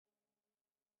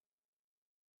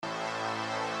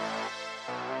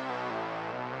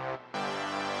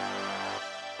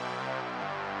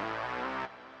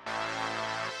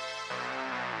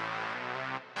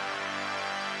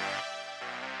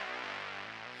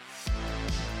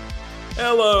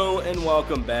Hello and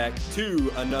welcome back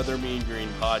to another Mean Green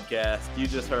podcast. You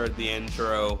just heard the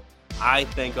intro. I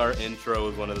think our intro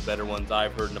is one of the better ones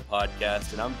I've heard in a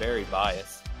podcast, and I'm very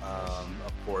biased,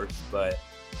 of course, but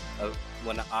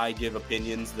when I give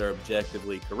opinions, they're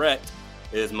objectively correct,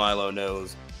 as Milo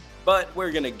knows. But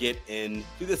we're going to get into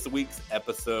this week's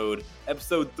episode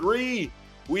 3.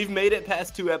 We've made it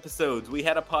past 2 episodes. We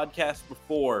had a podcast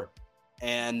before,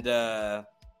 and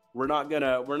we're not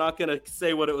gonna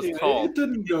say what it was called. It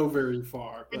didn't go very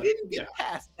far. It didn't get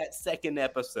past that second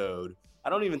episode. I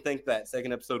don't even think that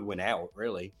second episode went out,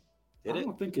 really. Did it? I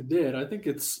don't think it did. I think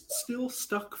it's still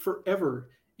stuck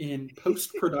forever in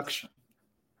post-production.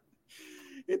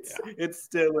 It's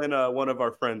still in one of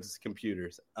our friends'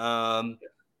 computers.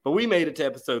 But we made it to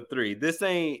episode 3. This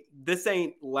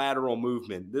ain't lateral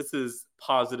movement. This is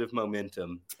positive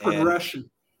momentum. It's progression.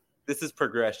 This is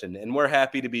progression, and we're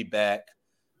happy to be back.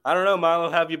 I don't know,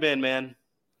 Milo. How have you been, man?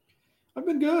 I've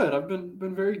been good. I've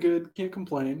been very good. Can't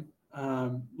complain.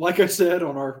 Like I said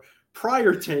on our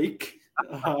prior take,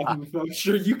 I'm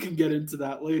sure you can get into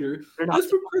that later. It's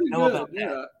been pretty good.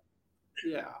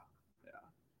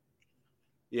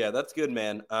 Yeah, that's good,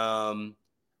 man. I've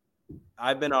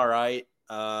been all right.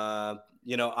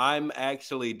 I'm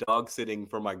actually dog sitting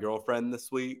for my girlfriend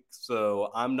this week,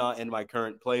 so I'm not in my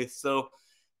current place. So,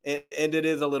 and it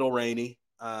is a little rainy.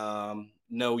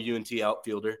 No UNT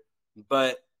outfielder,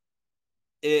 but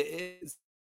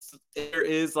there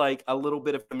is like a little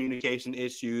bit of communication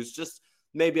issues. Just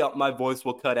maybe my voice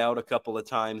will cut out a couple of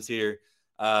times here.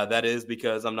 That is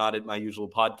because I'm not at my usual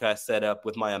podcast setup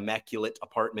with my immaculate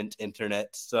apartment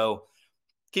internet. So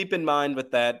keep in mind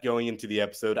with that going into the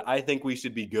episode. I think we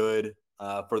should be good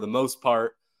for the most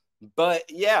part. But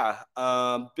yeah,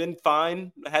 been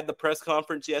fine. I had the press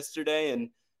conference yesterday,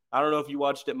 and I don't know if you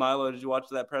watched it, Milo. Did you watch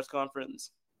that press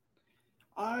conference?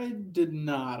 I did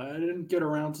not. I didn't get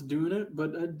around to doing it,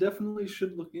 but I definitely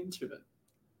should look into it.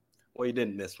 Well, you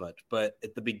didn't miss much. But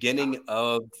at the beginning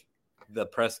of the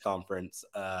press conference,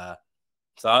 I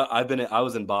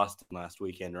was in Boston last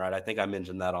weekend, right? I think I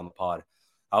mentioned that on the pod.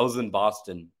 I was in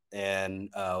Boston, and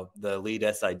the lead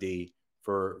SID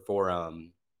for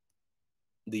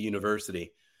the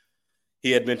university, he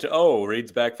had mentioned,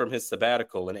 Reed's back from his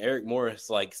sabbatical, and Eric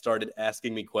Morris started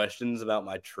asking me questions about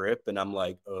my trip, and I'm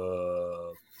like,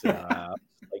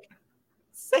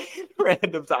 saying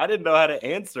random stuff. I didn't know how to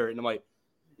answer it, and I'm like,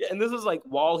 yeah. And this was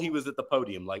while he was at the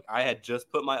podium, I had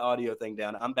just put my audio thing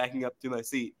down. I'm backing up to my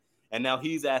seat, and now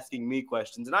he's asking me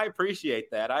questions, and I appreciate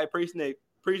that. I appreciate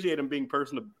him being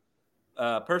personable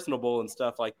and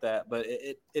stuff like that, but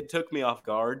it took me off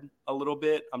guard a little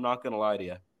bit. I'm not gonna lie to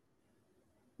you.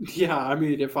 Yeah, I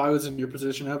mean, if I was in your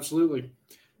position, absolutely.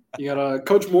 You got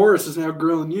Coach Morris is now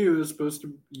grilling you as opposed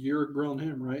to you're grilling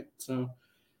him, right? So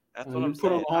that's what I'm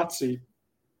put on the hot seat.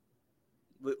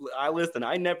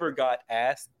 I never got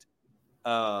asked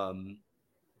by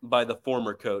the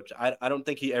former coach. I don't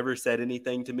think he ever said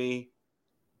anything to me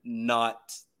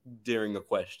not during a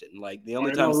question. The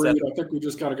only time Reed, I think we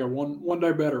just got to go one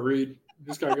day better, Reed. We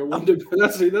just got to go one day.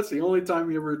 That's the only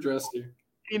time he ever addressed you.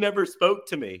 He never spoke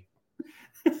to me.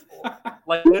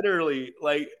 Literally,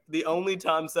 the only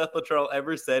time Seth Luttrell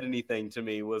ever said anything to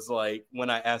me was when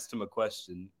I asked him a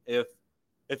question. If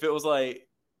it was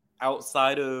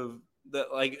outside of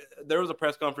the there was a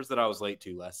press conference that I was late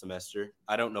to last semester.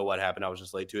 I don't know what happened. I was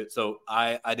just late to it. So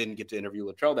I didn't get to interview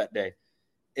Luttrell that day.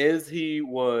 As he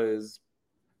was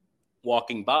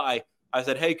walking by, I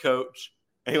said, "Hey, coach."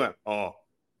 And he went, "Oh."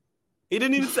 He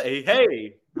didn't even say,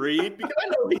 "Hey, Reed," because I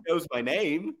know he knows my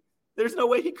name. There's no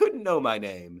way he couldn't know my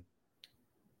name.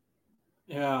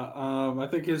 Yeah, I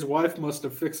think his wife must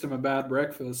have fixed him a bad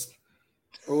breakfast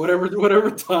or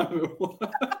whatever time it was.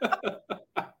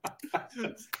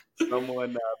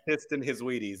 Someone pissed in his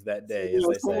Wheaties that day, as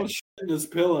they say. Someone shit in his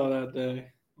pillow that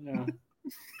day. Yeah.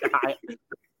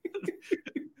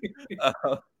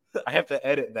 I have to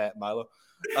edit that, Milo.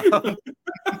 Come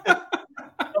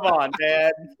on,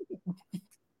 Dad.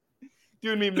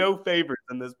 Doing me no favors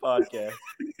in this podcast.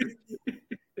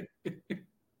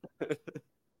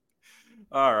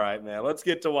 All right, man. Let's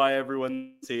get to why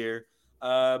everyone's here.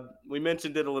 We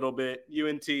mentioned it a little bit.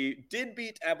 UNT did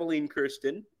beat Abilene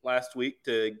Christian last week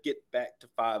to get back to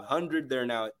 500. They're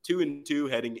now at 2-2,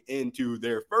 heading into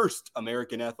their first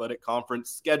American Athletic Conference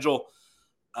schedule.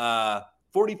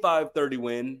 45-30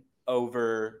 win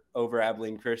over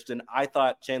Abilene Christian. I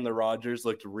thought Chandler Rogers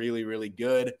looked really, really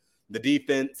good. The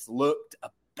defense looked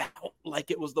about like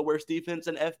it was the worst defense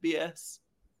in FBS.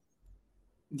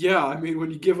 Yeah, I mean,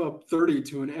 when you give up 30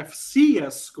 to an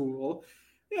FCS school,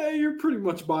 yeah, you're pretty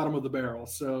much bottom of the barrel.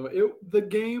 So the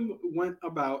game went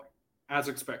about as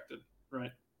expected.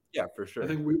 right? Yeah, for sure. I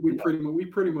think we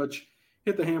pretty much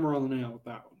hit the hammer on the nail with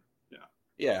that one. Yeah.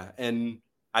 Yeah, and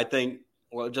I think,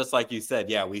 well, just like you said,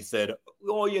 yeah, we said,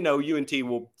 well, UNT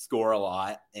will score a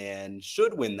lot and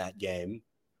should win that game,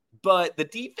 but the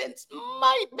defense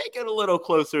might make it a little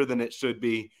closer than it should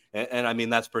be. And I mean,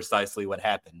 that's precisely what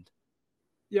happened.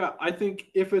 Yeah, I think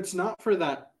if it's not for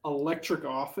that electric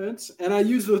offense, and I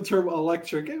use the term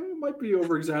electric, it might be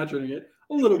over exaggerating it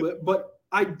a little bit, but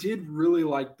I did really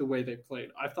like the way they played.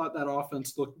 I thought that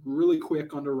offense looked really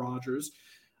quick under Rodgers.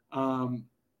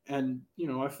 And,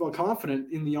 I felt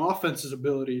confident in the offense's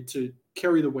ability to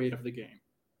carry the weight of the game.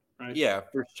 Right? Yeah,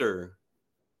 for sure.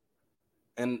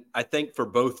 And I think for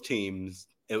both teams,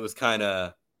 it was kind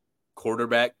of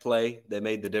quarterback play that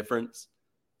made the difference.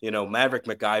 Maverick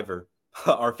McIver,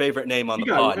 our favorite name on the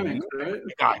pod. Ranked, right?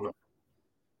 McIver.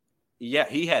 Yeah,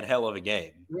 he had hell of a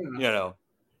game. Yeah.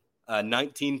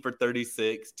 19 for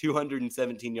 36,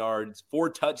 217 yards, 4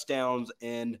 touchdowns,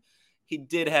 and he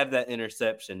did have that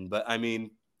interception. But, I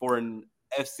mean, for an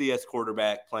FCS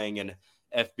quarterback playing an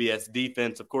FBS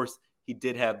defense, of course, he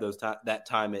did have that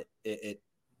time at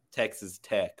Texas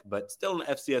Tech. But still an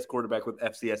FCS quarterback with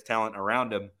FCS talent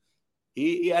around him.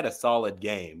 He had a solid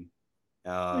game.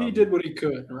 He did what he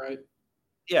could, right?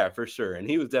 Yeah, for sure. And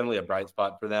he was definitely a bright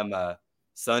spot for them.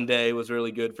 Sunday was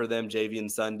really good for them,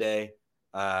 Javian Sunday.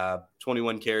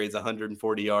 21 carries,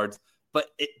 140 yards. But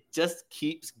it just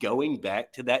keeps going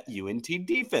back to that UNT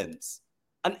defense.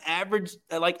 An average,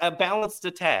 like a balanced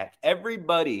attack.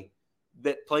 Everybody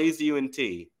that plays UNT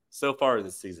so far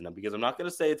this season, because I'm not going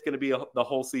to say it's going to be the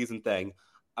whole season thing.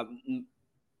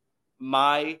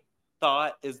 My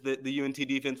thought is that the UNT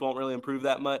defense won't really improve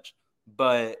that much.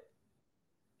 But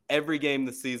every game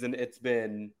this season, it's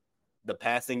been the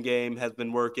passing game has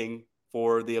been working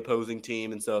for the opposing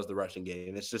team, and so has the rushing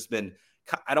game. It's just been,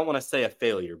 I don't want to say a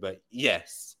failure, but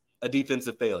yes, a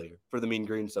defensive failure for the Mean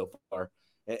Green so far.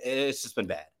 It's just been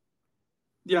bad.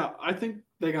 Yeah, I think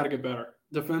they got to get better.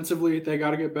 Defensively, they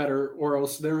got to get better, or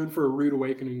else they're in for a rude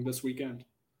awakening this weekend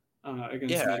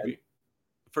against Navy.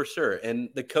 For sure. And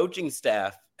the coaching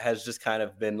staff has just kind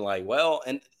of been like, well,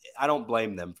 and I don't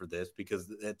blame them for this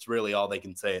because it's really all they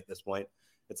can say at this point.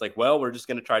 It's like, well, we're just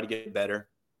going to try to get better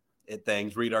at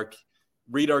things, read our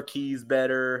keys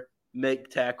better, make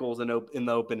tackles in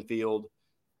the open field.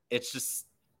 It's just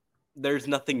there's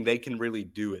nothing they can really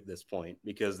do at this point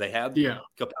because they have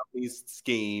Capelli's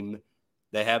scheme,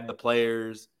 they have the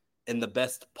players and the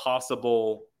best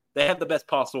possible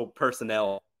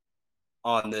personnel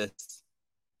on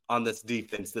this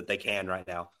defense that they can right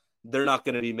now. They're not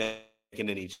going to be making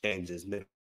any changes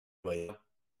midway.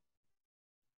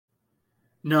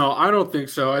 No, I don't think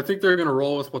so. I think they're going to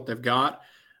roll with what they've got.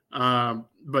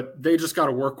 But they just got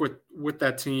to work with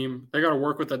that team. They got to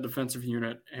work with that defensive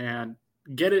unit and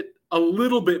get it a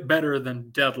little bit better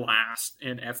than dead last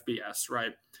in FBS,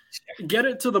 right? Get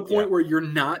it to the point where you're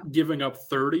not giving up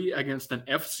 30 against an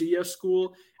FCS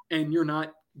school and you're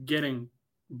not getting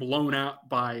blown out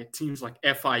by teams like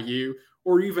FIU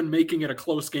or even making it a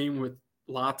close game with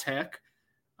La Tech.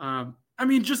 I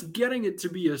mean, just getting it to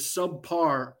be a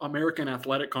subpar American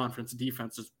Athletic Conference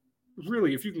defense is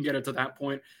really, if you can get it to that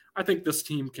point, I think this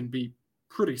team can be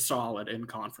pretty solid in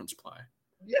conference play.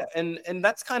 Yeah, and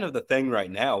that's kind of the thing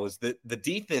right now is that the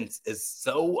defense is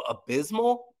so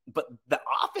abysmal, but the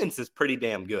offense is pretty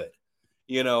damn good.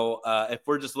 If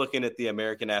we're just looking at the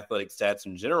American Athletic stats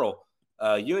in general,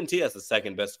 UNT has the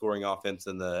second best scoring offense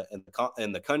in the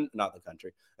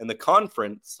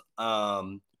conference.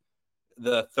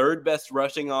 The third best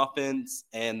rushing offense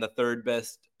and the third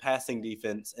best passing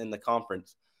defense in the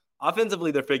conference. Offensively,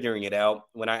 they're figuring it out.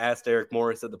 When I asked Eric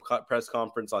Morris at the press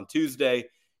conference on Tuesday,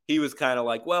 he was kind of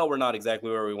like, well, we're not exactly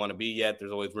where we want to be yet.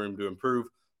 There's always room to improve.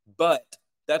 But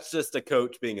that's just a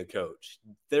coach being a coach.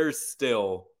 There's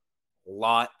still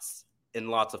lots and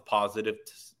lots of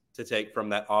positives to take from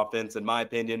that offense, in my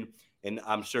opinion. And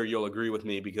I'm sure you'll agree with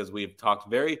me because we've talked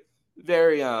very,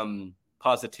 very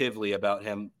positively about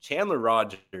him. Chandler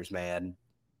Rogers, man.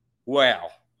 Wow.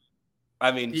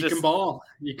 I mean, he can ball.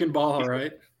 You can ball,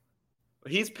 right?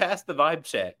 He's passed the vibe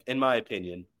check, in my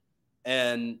opinion.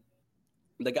 And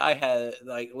the guy had,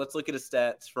 let's look at his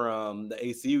stats from the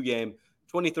ACU game.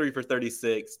 23 for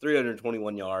 36,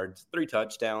 321 yards, 3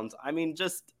 touchdowns. I mean,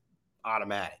 just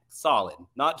automatic, solid,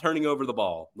 not turning over the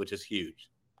ball, which is huge.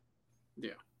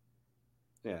 Yeah.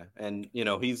 Yeah. And,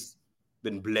 he's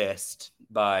been blessed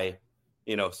by,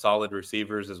 solid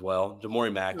receivers as well.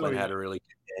 Jamori Macklin had a really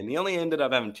good game. He only ended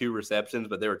up having 2 receptions,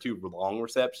 but they were 2 long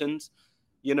receptions.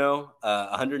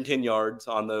 110 yards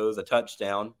on those, a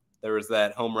touchdown. There was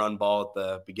that home run ball at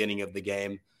the beginning of the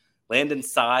game. Landon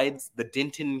Sides, the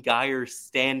Denton Geyer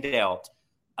standout,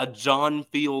 a John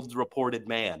Fields reported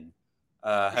man.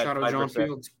 Shout out John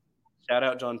Fields. Shout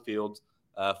out John Fields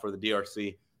for the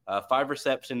DRC. 5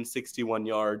 receptions, 61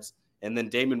 yards. And then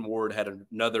Damon Ward had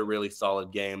another really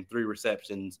solid game. 3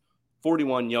 receptions,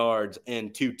 41 yards,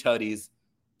 and 2 tutties.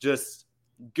 Just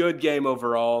good game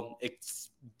overall.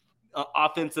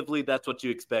 Offensively, that's what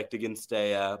you expect against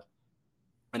an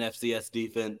FCS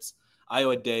defense.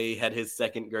 Iowa Day had his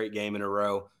second great game in a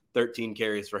row. 13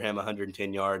 carries for him,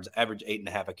 110 yards, average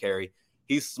 8.5 a carry.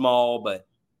 He's small, but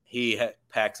he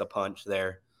packs a punch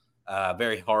there.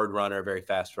 Very hard runner, very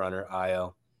fast runner,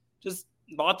 Io. Just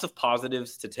lots of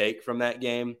positives to take from that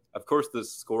game. Of course, the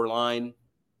scoreline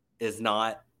is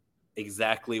not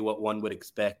exactly what one would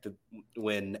expect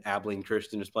when Abilene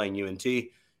Christian is playing UNT.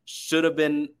 Should have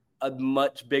been a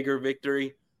much bigger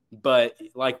victory, but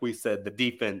like we said, the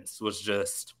defense was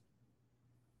just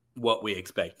what we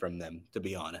expect from them, to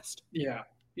be honest. Yeah.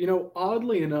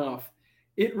 Oddly enough,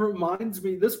 it reminds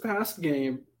me, this past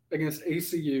game against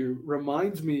ACU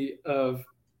reminds me of,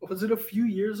 was it a few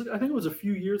years ago? I think it was a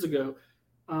few years ago.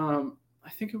 I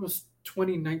think it was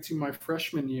 2019, my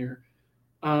freshman year,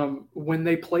 when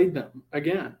they played them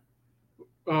again.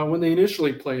 When they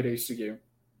initially played ACU,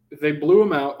 they blew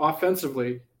them out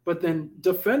offensively, but then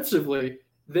defensively,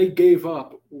 they gave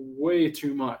up way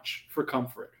too much for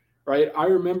comfort, right? I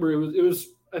remember it was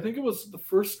I think it was the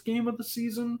first game of the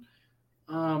season.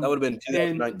 That would have been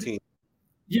 2019.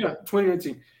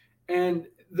 2019. And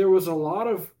there was a lot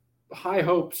of high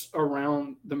hopes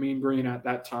around the Mean Green at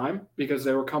that time because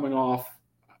they were coming off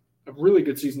a really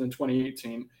good season in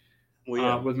 2018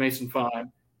 with Mason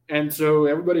Fine. And so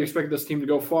everybody expected this team to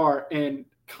go far. And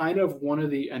kind of one of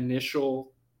the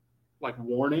initial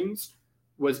warnings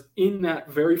was in that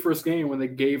very first game when they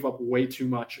gave up way too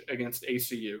much against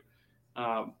ACU.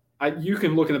 You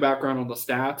can look in the background on the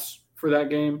stats for that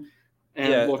game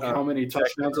and look how many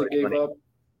touchdowns they gave up.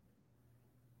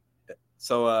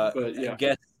 So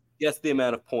guess the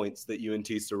amount of points that UNT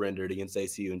surrendered against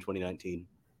ACU in 2019.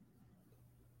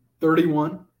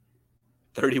 31.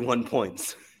 31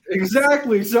 points.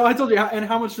 Exactly. So I told you. And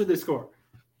how much did they score?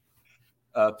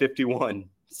 51.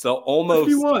 So almost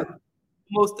 51.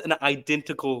 Almost an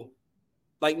identical,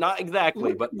 not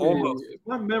exactly, but almost.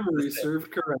 My memory served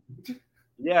correct.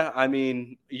 Yeah, I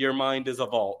mean, your mind is a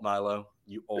vault, Milo.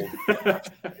 You old.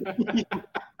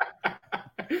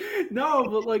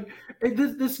 No, but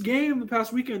this game the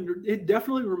past weekend, it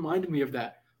definitely reminded me of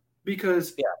that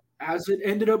because as it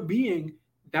ended up being,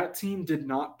 that team did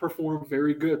not perform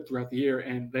very good throughout the year,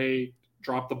 and they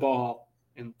dropped the ball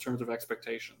in terms of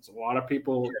expectations. A lot of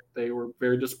people, they were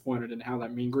very disappointed in how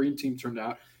that Mean Green team turned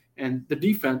out, and the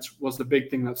defense was the big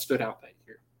thing that stood out that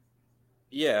year.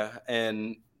 Yeah,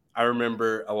 and I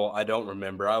remember, I don't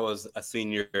remember. I was a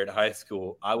senior at high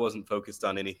school. I wasn't focused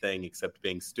on anything except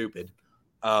being stupid.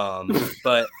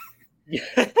 But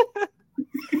I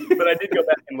did go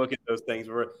back and look at those things.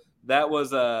 That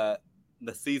was the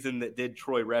season that did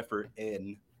Troy Reffert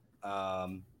in.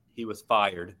 He was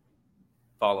fired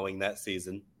following that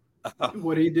season.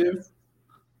 What did he do?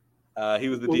 He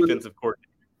was the defensive coordinator.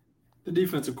 The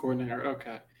defensive coordinator,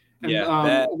 okay. And,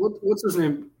 yeah. What's his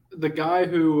name? The guy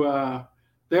who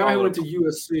went to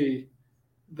USC,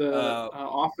 the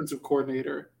offensive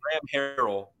coordinator. Graham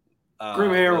Harrell.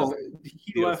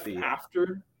 He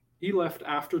left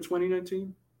after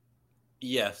 2019.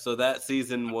 Yeah, so that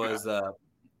season was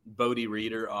Bodie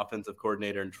Reeder, offensive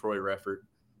coordinator, and Troy Reffert,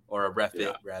 or a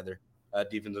Reffitt rather,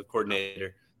 defensive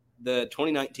coordinator. The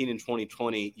 2019 and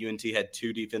 2020, UNT had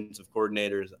 2 defensive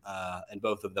coordinators, and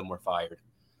both of them were fired.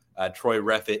 Troy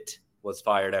Reffitt was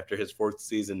fired after his 4th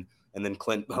season, and then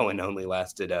Clint Bowen only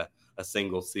lasted a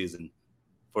single season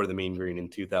for the Mean Green in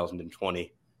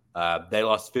 2020. They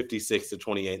lost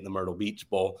 56-28 in the Myrtle Beach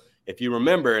Bowl. If you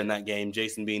remember in that game,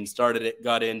 Jason Bean started it,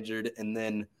 got injured, and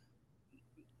then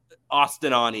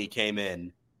Austin Ani came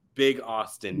in. Big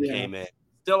Austin came in.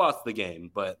 Still lost the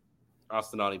game, but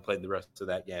Austin Ani played the rest of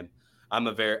that game.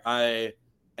 I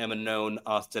am a known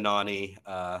Austin Ani.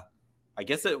 I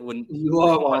guess it wouldn't. You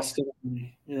love Austin.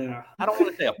 Yeah. I don't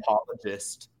want to say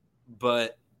apologist,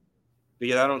 but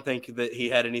because I don't think that he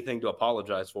had anything to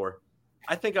apologize for.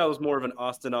 I think I was more of an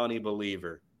Austin Ani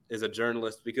believer as a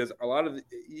journalist because a lot of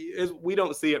we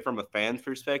don't see it from a fan's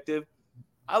perspective.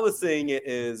 I was seeing it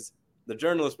as the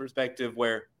journalist perspective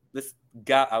where this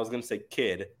guy, I was going to say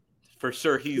kid, for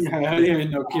sure he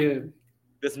ain't no kid.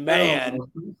 This man,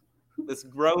 this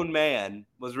grown man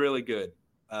was really good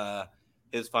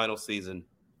his final season.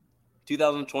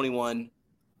 2021,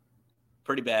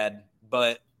 pretty bad,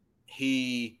 but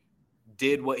he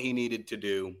did what he needed to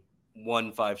do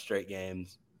won 5 straight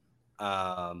games.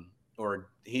 Or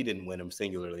he didn't win them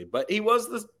singularly, but he was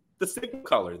the signal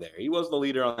caller there. He was the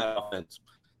leader on that offense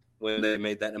when they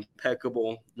made that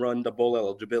impeccable run to bowl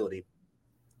eligibility.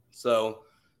 So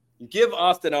give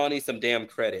Austin Aune some damn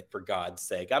credit, for God's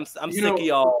sake. I'm sick of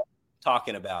y'all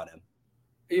talking about him.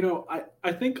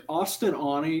 I think Austin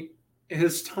Aune,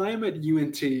 his time at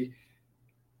UNT,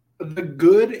 the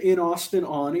good in Austin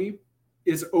Aune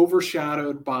is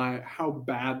overshadowed by how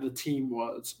bad the team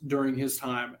was during his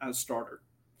time as starter.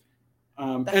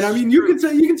 And I mean, you can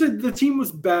say the team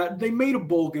was bad. They made a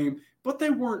bowl game, but they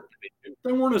weren't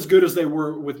as good as they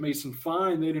were with Mason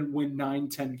Fine. They didn't win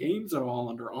 9-10 games at all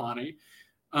under Aune.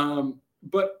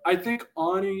 But I think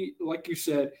Aune, like you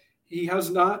said, he has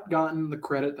not gotten the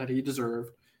credit that he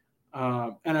deserved.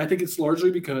 And I think it's largely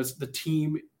because the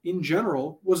team in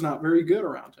general was not very good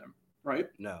around him, right?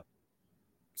 No.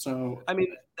 So, I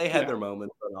mean, they had their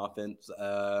moments on offense.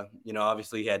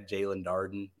 Obviously he had Jalen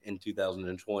Darden in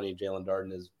 2020. Jalen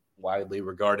Darden is widely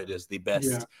regarded as the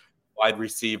best wide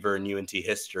receiver in UNT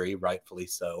history, rightfully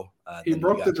so. He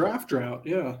broke the draft drought,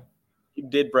 yeah. He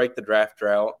did break the draft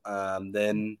drought.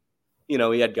 Then,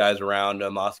 he had guys around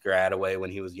him, Oscar Attaway when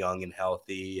he was young and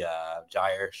healthy,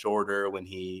 Jair Shorter when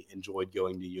he enjoyed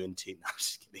going to UNT. No, I'm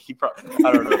just kidding.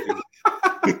 I don't know if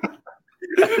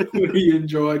he he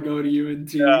enjoyed going to UNT.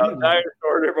 Jair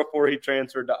Shorter before he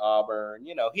transferred to Auburn.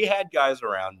 He had guys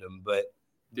around him, but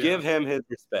give him his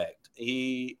respect.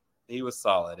 He was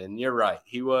solid, and you're right.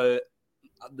 He was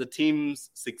the team's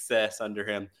success under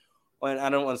him. Well, I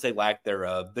don't want to say lack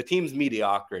thereof. The team's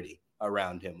mediocrity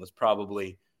around him was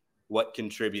probably what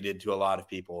contributed to a lot of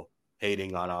people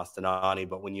hating on Austin Aune.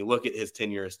 But when you look at his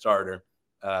tenure as starter,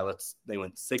 they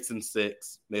went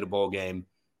 6-6, made a bowl game,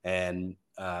 and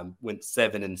went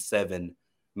 7-7,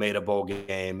 made a bowl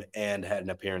game, and had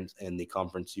an appearance in the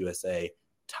Conference USA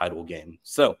title game.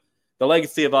 So the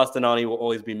legacy of Austin Aune will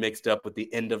always be mixed up with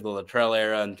the end of the Luttrell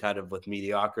era and kind of with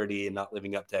mediocrity and not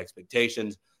living up to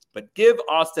expectations. But give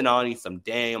Austin Aune some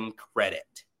damn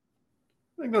credit.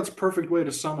 I think that's a perfect way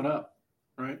to sum it up.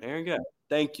 Right. There you go.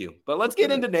 Thank you. But let's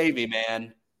get into Navy,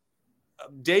 man.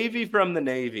 Davey from the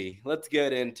Navy. Let's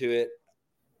get into it.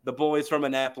 The boys from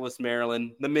Annapolis,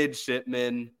 Maryland. The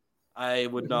midshipmen. I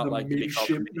would not like to be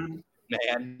called a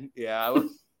man. Yeah.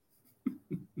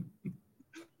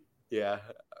 Yeah.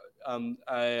 I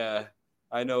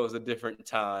know it was a different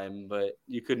time, but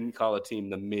you couldn't call a team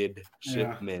the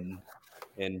midshipmen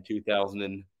in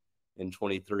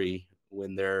 2023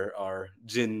 when there are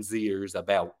Gen Zers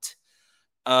about.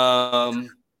 But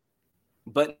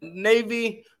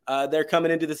Navy, they're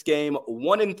coming into this game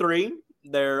 1-3.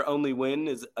 Their only win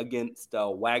is against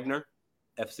Wagner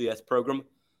FCS program.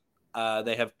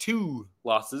 They have 2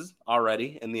 losses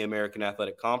already in the American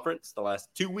Athletic Conference. The last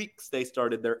 2 weeks, they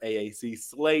started their AAC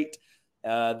slate.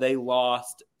 They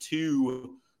lost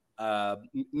to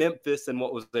Memphis in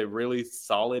what was a really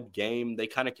solid game. They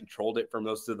kind of controlled it for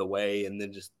most of the way and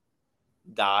then just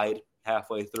died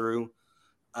halfway through.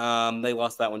 They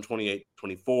lost that one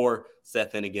 28-24.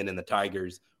 Seth Finnegan and the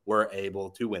Tigers were able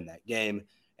to win that game.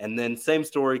 And then same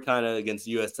story kind of against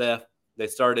USF. They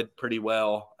started pretty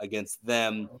well against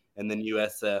them, and then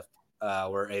USF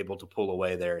were able to pull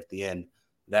away there at the end.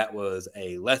 That was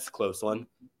a less close one.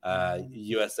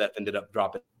 USF ended up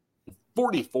dropping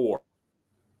 44.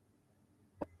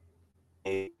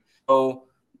 So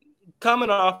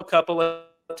coming off a couple of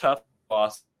tough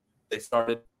losses, they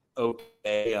started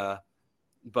okay,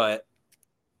 but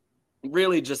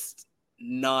really just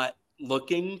not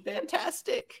looking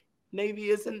fantastic. Navy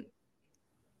isn't.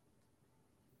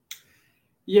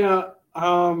 Yeah,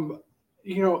 I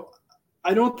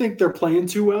don't think they're playing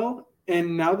too well.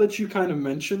 And now that you kind of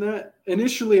mention that,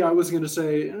 initially I was going to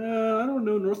say, I don't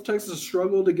know, North Texas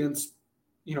struggled against,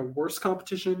 worse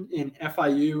competition in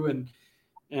FIU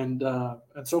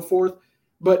and so forth.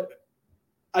 But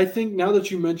I think now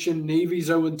that you mentioned Navy's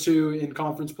 0-2 in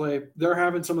conference play, they're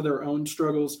having some of their own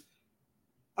struggles.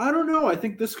 I don't know. I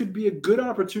think this could be a good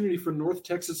opportunity for North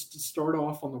Texas to start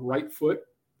off on the right foot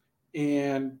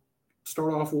and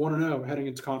start off 1-0 heading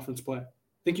into conference play. I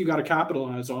think you got to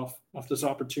capitalize off this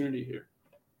opportunity here.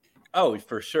 Oh,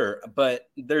 for sure. But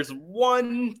there's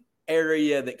one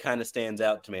area that kind of stands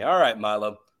out to me. All right,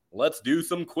 Milo, let's do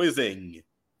some quizzing.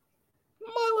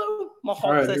 Milo,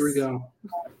 all right, here we go.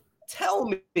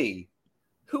 Tell me,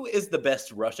 who is the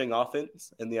best rushing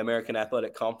offense in the American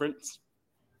Athletic Conference?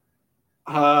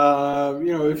 Can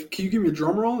you give me a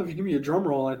drum roll? If you give me a drum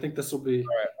roll, I think this will be,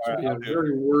 a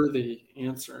very worthy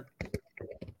answer.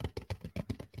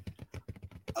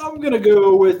 I'm going to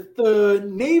go with the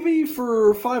Navy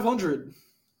for 500.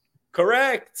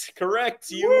 Correct.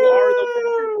 You are the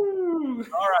winner.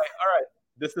 All right.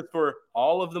 This is for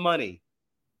all of the money.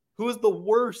 Who is the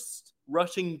worst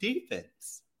rushing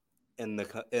defense in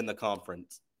the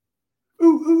conference?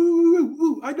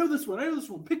 Ooh! I know this one.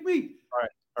 Pick me. All right,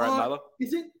 Milo.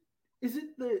 Is it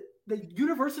the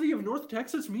University of North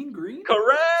Texas Mean Green?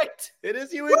 Correct. It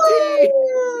is UNT.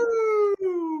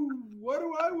 Woo! What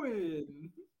do I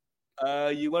win?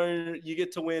 You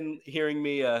get to win hearing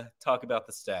me talk about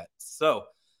the stats. So,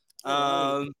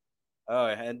 and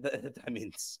that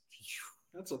means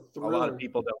that's a lot of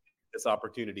people don't get this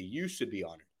opportunity. You should be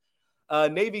honored.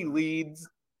 Navy leads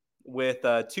with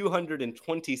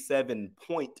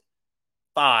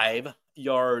 227.5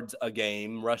 yards a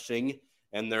game rushing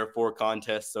in their 4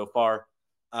 contests so far.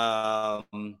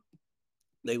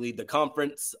 They lead the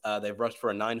conference. They've rushed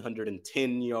for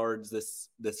 910 yards this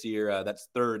year. That's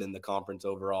 3rd in the conference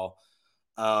overall.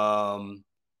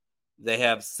 They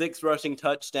have 6 rushing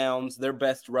touchdowns. Their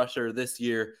best rusher this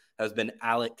year has been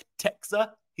Alec Texa.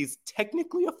 He's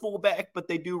technically a fullback, but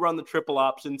they do run the triple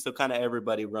option, so kind of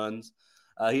everybody runs.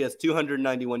 He has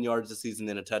 291 yards this season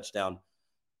and a touchdown.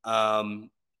 And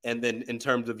then in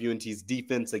terms of UNT's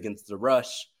defense against the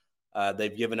rush,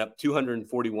 they've given up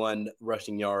 241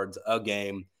 rushing yards a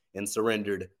game and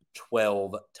surrendered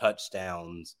 12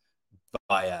 touchdowns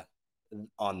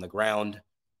on the ground,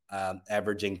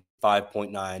 averaging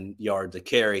 5.9 yards a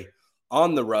carry.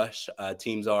 On the rush,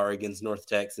 teams are against North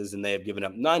Texas, and they have given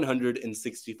up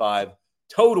 965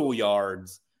 total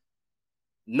yards.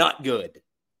 Not good,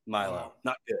 Milo. Wow.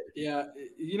 Not good. Yeah,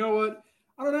 you know what?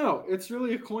 I don't know. It's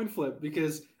really a coin flip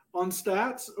because on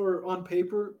stats or on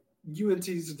paper,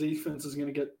 UNT's defense is going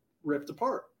to get ripped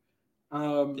apart.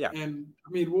 And I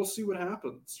mean, we'll see what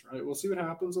happens, right? We'll see what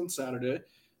happens on Saturday.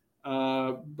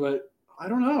 But I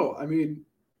don't know. I mean,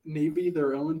 Navy,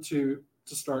 they're 0-2 to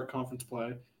start conference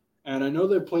play. And I know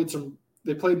they played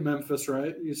Memphis,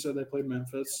 right? You said they played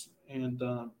Memphis, and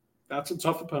that's a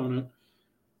tough opponent.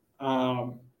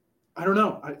 I don't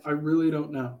know. I really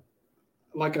don't know.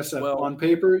 Like I said, on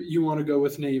paper, you want to go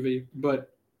with Navy,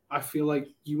 but I feel like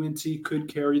UNT could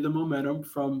carry the momentum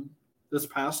from this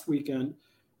past weekend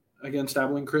against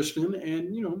Abilene Christian and,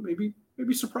 maybe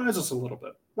surprise us a little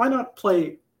bit. Why not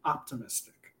play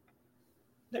optimistic?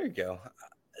 There you go.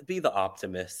 Be the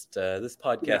optimist. This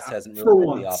podcast hasn't really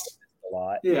been the optimist a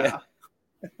lot. Yeah.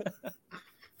 I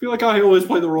feel like I always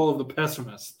play the role of the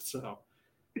pessimist, so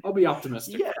I'll be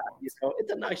optimistic. Yeah,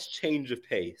 it's a nice change of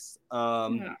pace.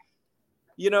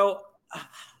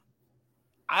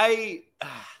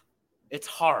 It's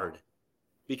hard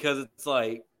because it's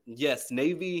like, yes,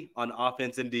 Navy on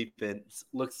offense and defense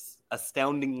looks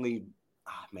astoundingly,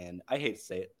 I hate to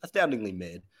say it, astoundingly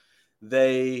mid.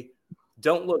 They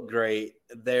don't look great.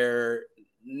 They're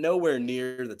nowhere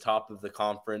near the top of the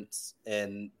conference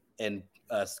and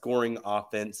scoring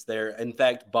offense. They're, in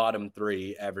fact, bottom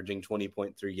 3, averaging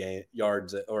 20.3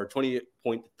 yards or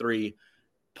 20.3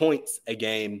 points a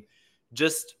game.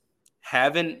 Just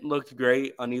haven't looked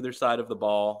great on either side of the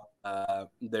ball.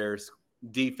 Their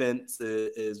defense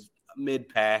is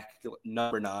mid-pack,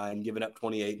 number 9, giving up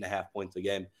 28.5 points a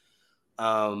game.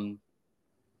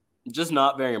 Just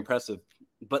not very impressive.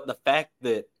 But the fact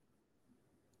that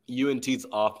UNT's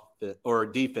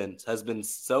defense has been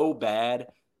so bad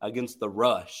against the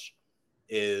rush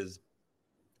is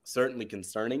certainly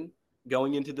concerning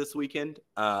going into this weekend,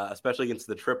 especially against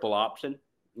the triple option.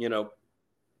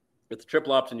 With the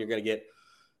triple option, you're going to get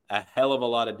a hell of a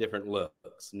lot of different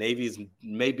looks. Navy's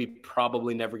maybe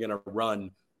probably never going to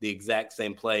run the exact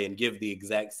same play and give the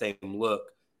exact same look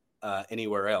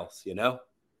anywhere else,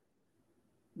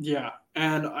 Yeah,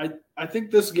 and I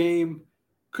think this game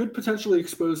could potentially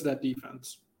expose that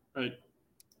defense, right?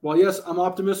 While, yes, I'm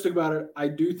optimistic about it, I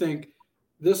do think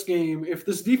this game, if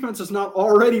this defense has not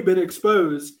already been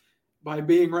exposed by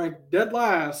being ranked dead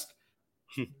last,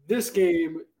 this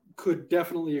game could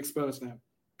definitely expose them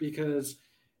because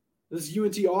this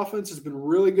UNT offense has been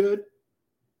really good.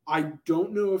 I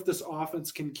don't know if this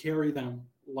offense can carry them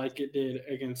like it did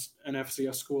against an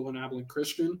FCS school in Abilene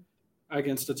Christian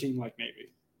against a team like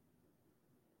Navy.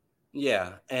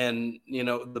 Yeah, and,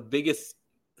 the biggest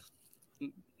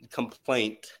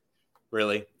complaint,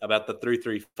 really, about the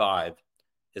 3-3-5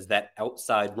 is that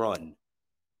outside run.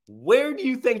 Where do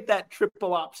you think that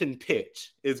triple option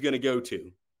pitch is going to go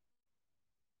to?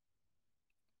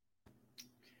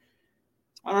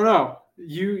 I don't know.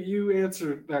 You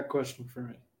answer that question for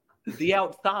me. The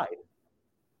outside.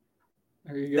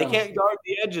 There you go. They can't guard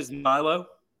the edges, Milo.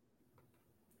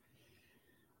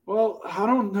 Well, I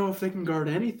don't know if they can guard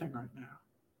anything right now.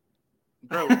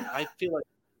 Bro, I feel like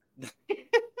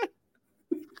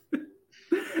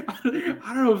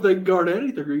I don't know if they can guard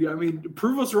anything. I mean,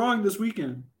 prove us wrong this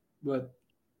weekend. But,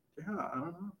 yeah, I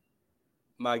don't know.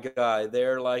 My guy,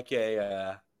 they're like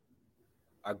a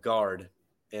guard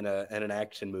in an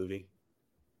action movie.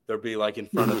 They'll be like in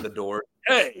front of the door,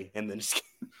 hey, and then just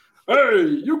hey,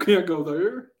 you can't go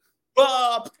there.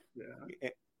 Bob. Yeah.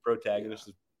 Protagonist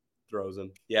just throws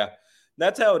him. Yeah,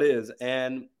 that's how it is.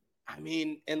 And I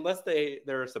mean, unless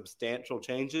there are substantial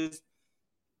changes,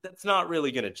 that's not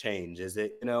really going to change, is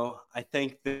it? I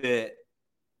think that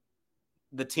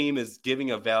the team is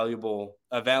giving a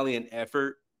valiant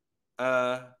effort,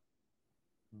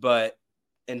 but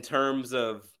in terms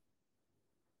of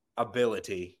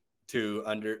ability to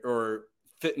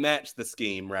match the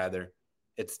scheme, rather,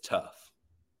 it's tough.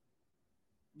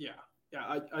 Yeah,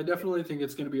 I definitely think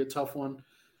it's going to be a tough one.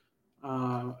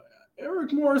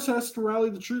 Eric Morris has to rally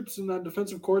the troops and that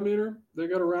defensive coordinator. They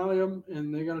got to rally them,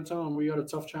 and they got to tell them we got a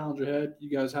tough challenge ahead. You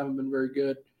guys haven't been very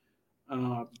good,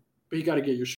 but you got to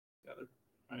get your shit together,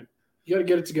 right? You got to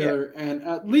get it together, and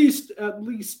at least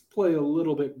play a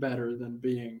little bit better than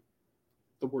being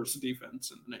the worst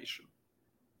defense in the nation.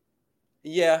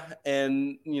 Yeah,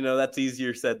 and that's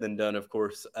easier said than done, of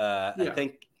course. I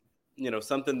think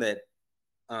something that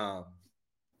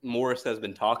Morris has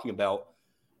been talking about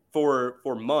for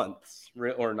months,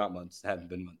 or not months, haven't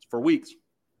been months, for weeks,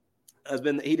 has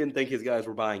been that he didn't think his guys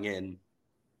were buying in,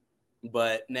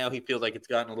 but now he feels like it's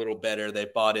gotten a little better. They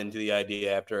bought into the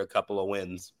idea after a couple of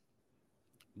wins,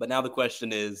 but now the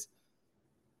question is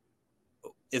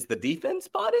the defense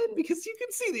bought in? Because you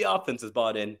can see the offense is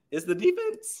bought in. Is the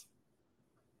defense?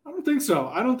 I don't think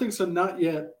so. Not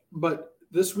yet. But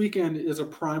this weekend is a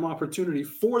prime opportunity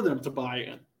for them to buy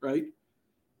in, right?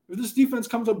 If this defense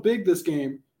comes up big this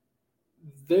game,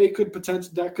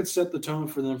 that could set the tone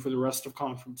for them for the rest of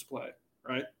conference play,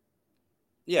 right?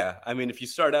 Yeah. I mean, if you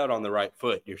start out on the right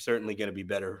foot, you're certainly going to be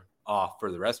better off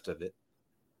for the rest of it.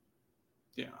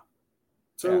 Yeah.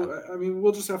 So, I mean,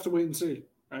 we'll just have to wait and see,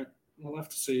 right? We'll have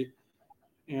to see.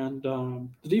 And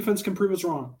the defense can prove us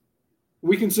wrong.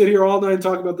 We can sit here all night and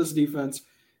talk about this defense,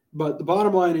 but the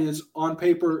bottom line is, on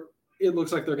paper, it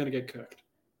looks like they're going to get cooked.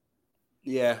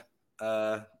 Yeah,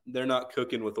 they're not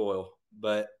cooking with oil,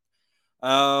 but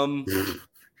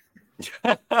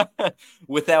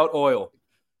without oil.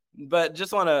 But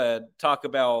just want to talk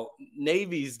about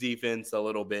Navy's defense a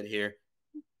little bit here.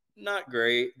 Not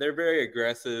great. They're very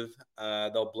aggressive.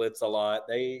 They'll blitz a lot.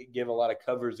 They give a lot of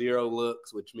cover zero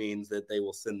looks, which means that they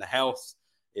will send the house.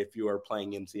 If you are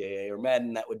playing NCAA or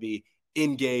Madden, that would be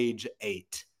engage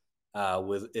 8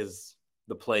 is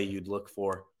the play you'd look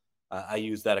for. I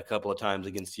used that a couple of times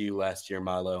against you last year,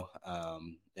 Milo,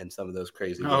 and some of those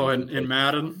crazy games. Oh, in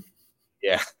Madden?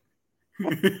 Yeah.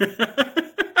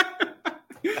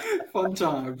 Fun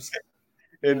times.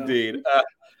 Indeed.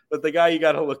 But the guy you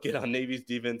got to look at on Navy's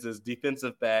defense is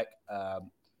defensive back.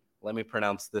 Let me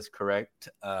pronounce this correct.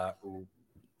 I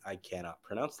cannot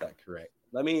pronounce that correct.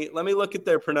 Let me look at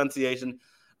their pronunciation.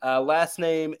 Last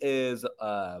name is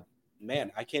I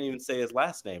can't even say his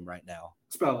last name right now.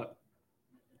 Spell it.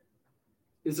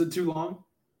 Is it too long?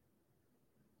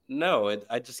 No,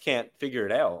 I just can't figure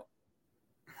it out.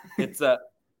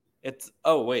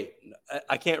 Oh wait,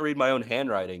 I can't read my own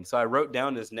handwriting, so I wrote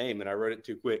down his name and I wrote it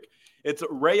too quick. It's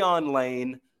Rayon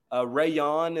Lane.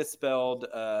 Rayon is spelled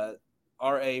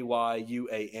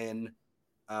Rayuan.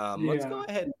 Let's go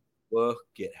ahead and look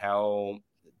at how.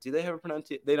 Do they have a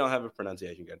pronunciation? They don't have a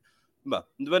pronunciation good. But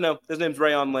no, his name's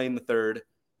Rayon Lane III.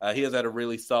 He has had a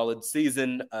really solid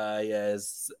season. He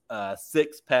has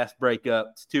 6 pass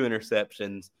breakups, 2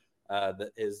 interceptions.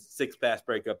 His 6 pass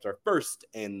breakups are first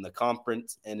in the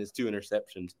conference, and his 2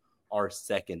 interceptions are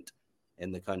second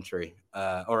in the country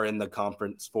or in the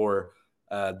conference for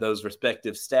those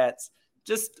respective stats.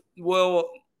 Just will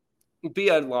be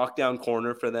a lockdown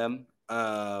corner for them.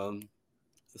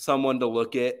 Someone to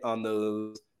look at on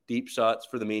those deep shots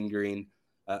for the Mean Green.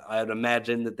 I would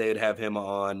imagine that they would have him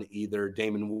on either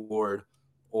Damon Ward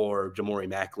or Jamori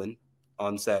Macklin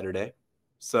on Saturday.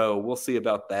 So we'll see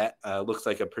about that. Looks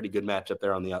like a pretty good matchup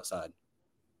there on the outside.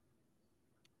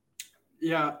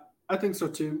 Yeah, I think so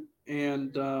too.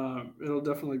 And it'll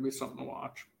definitely be something to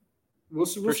watch. We'll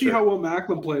see how well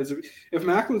Macklin plays. If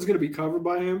Macklin's going to be covered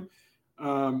by him,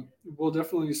 we'll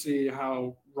definitely see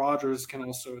how Rodgers can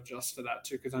also adjust to that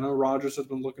too. Because I know Rodgers has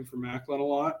been looking for Macklin a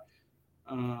lot.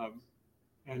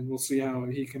 And we'll see how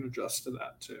he can adjust to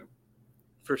that too.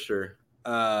 For sure.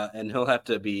 And he'll have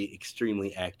to be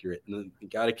extremely accurate. And you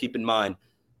got to keep in mind,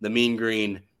 the Mean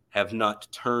Green have not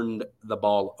turned the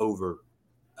ball over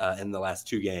in the last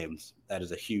 2 games. That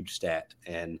is a huge stat.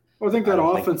 And I think that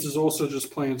offense is also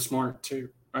just playing smart too,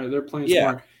 right? They're playing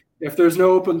smart. if there's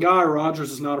no open guy,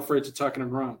 Rodgers is not afraid to tuck it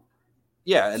and run.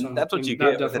 Yeah, and that's what you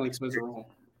that get. Definitely plays a role.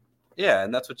 Yeah,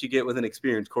 and that's what you get with an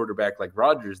experienced quarterback like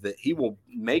Rodgers, that he will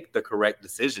make the correct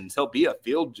decisions. He'll be a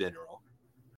field general.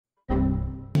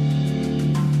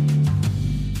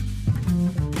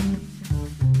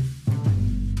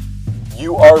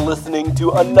 You are listening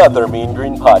to another Mean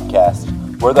Green podcast,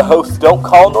 where the hosts don't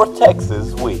call North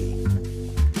Texas we.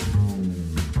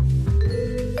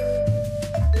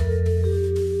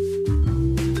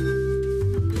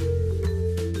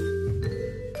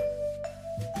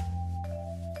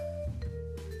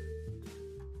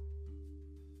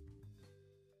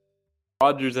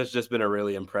 Rodgers has just been a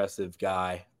really impressive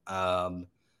guy.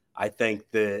 I think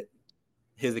that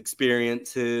his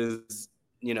experiences,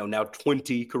 now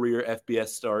 20 career FBS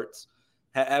starts,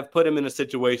 have put him in a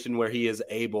situation where he is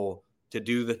able to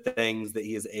do the things that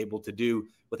he is able to do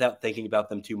without thinking about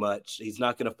them too much. He's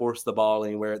not going to force the ball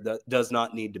anywhere that does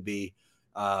not need to be.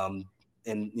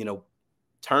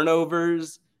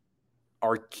 Turnovers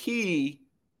are key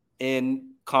in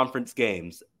conference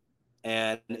games.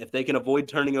 And if they can avoid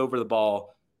turning over the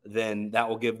ball, then that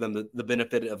will give them the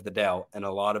benefit of the doubt in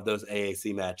a lot of those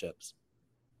AAC matchups.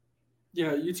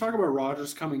 Yeah, you talk about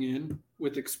Rodgers coming in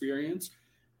with experience.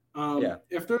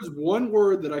 If there's one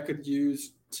word that I could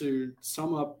use to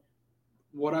sum up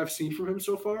what I've seen from him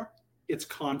so far, it's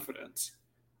confidence.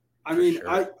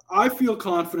 I feel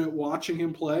confident watching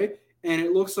him play, and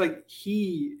it looks like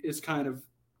he is kind of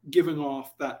giving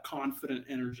off that confident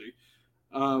energy.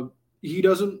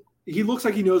 He looks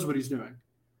like he knows what he's doing,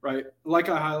 right? Like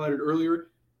I highlighted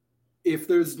earlier, if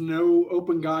there's no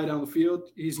open guy down the field,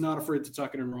 he's not afraid to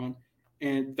tuck it and run.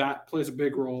 And that plays a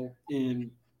big role in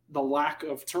the lack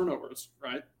of turnovers,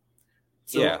 right?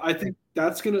 So I think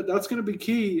that's gonna be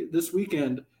key this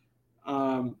weekend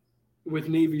with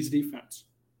Navy's defense,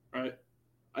 right?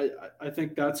 I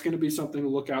think that's going to be something to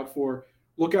look out for.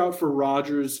 Look out for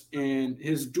Rodgers and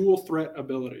his dual threat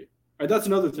ability. Right, that's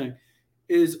another thing.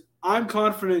 Is I'm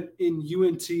confident in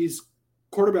UNT's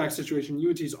quarterback situation,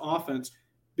 UNT's offense,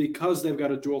 because they've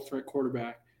got a dual threat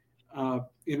quarterback.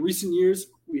 In recent years,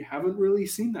 we haven't really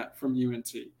seen that from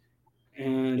UNT.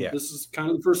 And this is kind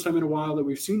of the first time in a while that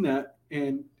we've seen that.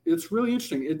 And it's really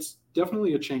interesting. It's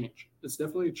definitely a change.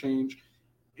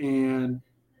 And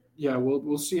yeah,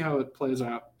 we'll see how it plays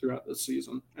out throughout the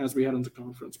season as we head into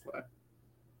conference play.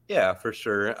 Yeah, for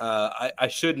sure. I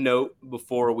should note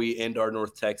before we end our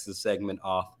North Texas segment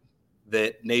off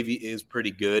that Navy is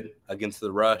pretty good against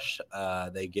the rush.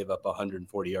 They give up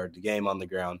 140 yards a game on the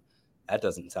ground. That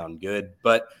doesn't sound good.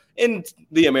 But in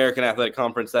the American Athletic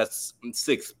Conference, that's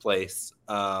sixth place,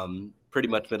 pretty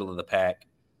much middle of the pack.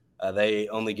 They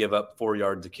only give up 4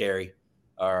 yards a carry,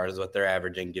 or is what they're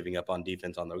averaging, giving up on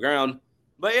defense on the ground.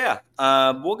 But yeah,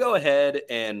 we'll go ahead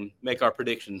and make our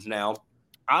predictions now.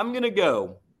 I'm going to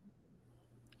go.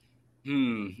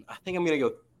 I think I'm going to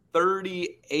go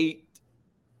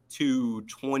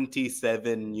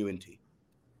 38-27 UNT.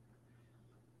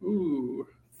 Ooh,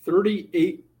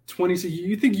 38-20. So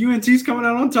you think UNT's coming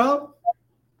out on top?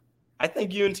 I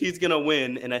think UNT's going to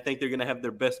win, and I think they're going to have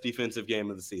their best defensive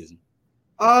game of the season.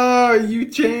 Oh, you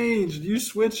changed. You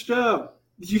switched up.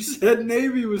 You said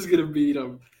Navy was going to beat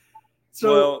them.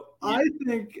 So I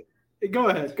think – go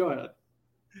ahead.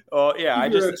 Oh, yeah, I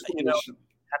just –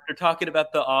 after talking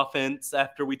about the offense,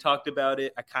 after we talked about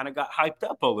it, I kind of got hyped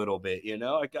up a little bit, I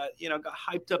got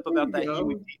hyped up about that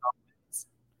UNT offense.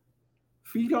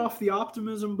 Feed off the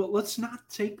optimism, but let's not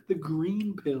take the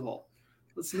green pill.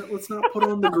 Let's not put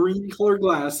on the green color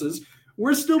glasses.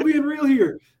 We're still being real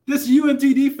here. This UNT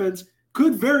defense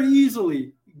could very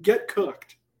easily get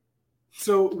cooked.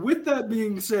 So with that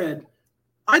being said,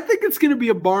 I think it's going to be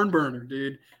a barn burner,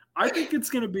 dude. I think it's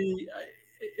going to be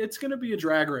a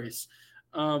drag race.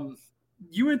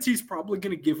 UNT's probably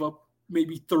going to give up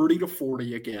maybe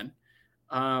 30-40 again.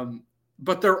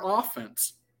 But their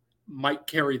offense might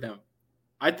carry them.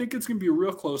 I think it's going to be a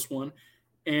real close one.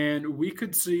 And we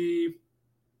could see,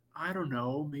 I don't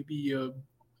know, maybe a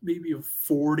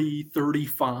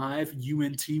 40-35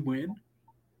 UNT win.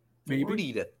 Maybe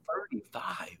 40-35.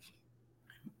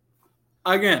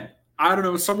 Again, I don't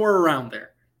know, somewhere around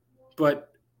there.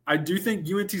 But I do think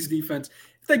UNT's defense,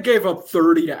 if they gave up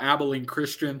 30 to Abilene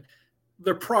Christian,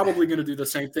 they're probably going to do the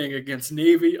same thing against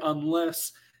Navy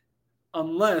unless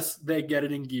they get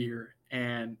it in gear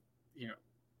and,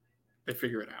 they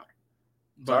figure it out.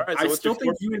 But I still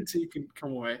think UNT can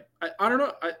come away. I don't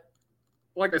know.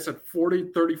 Like I said,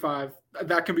 40-35.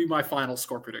 That can be my final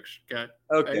score prediction.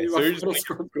 Okay. So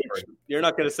you're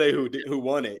not going to say who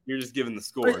won it. You're just giving the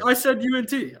score. I said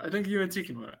UNT. I think UNT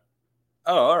can win it.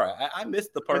 Oh, all right. I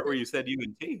missed the part where you said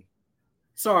UNT.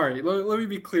 Sorry, let me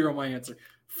be clear on my answer.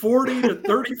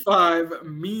 40-35,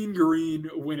 Mean Green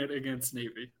win it against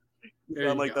Navy. You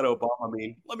sound like that Obama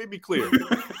meme. Let me be clear.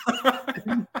 Let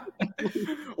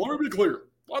me be clear.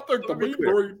 I think the Mean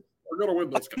Green are going to win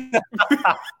this game.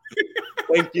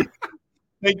 Thank you.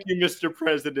 Thank you, Mr.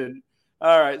 President.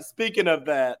 All right, speaking of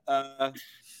that, I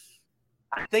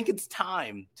think it's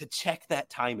time to check that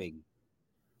timing.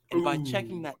 And by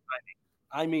checking that timing,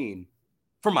 I mean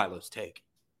for Milo's take.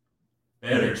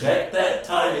 Better check that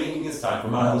timing. It's time for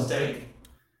Milo's take.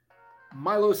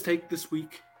 Milo's take this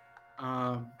week.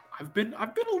 I've been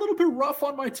a little bit rough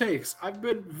on my takes. I've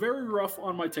been very rough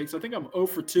on my takes. I think I'm 0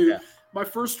 for 2. Yeah. My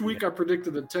first week, I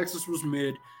predicted that Texas was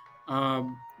mid.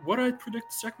 What did I predict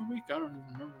the second week? I don't even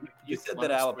remember. You said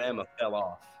that Alabama fell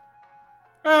off.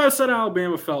 I said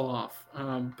Alabama fell off,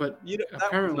 but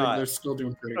apparently they're still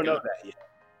doing pretty good. We don't know that yet.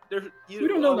 We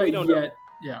don't know that yet.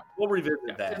 Yeah, we'll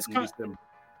revisit that in December.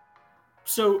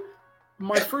 So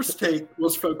my first take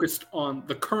was focused on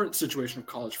the current situation of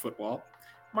college football.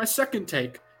 My second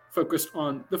take focused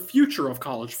on the future of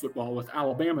college football with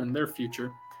Alabama and their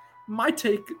future. My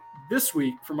take this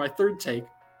week for my third take,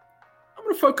 I'm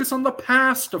going to focus on the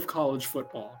past of college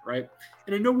football, right?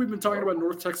 And I know we've been talking about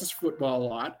North Texas football a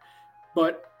lot,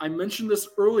 but I mentioned this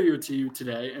earlier to you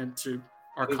today and to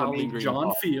our colleague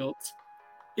John Fields.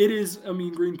 It is a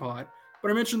Mean Green pod,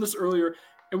 but I mentioned this earlier,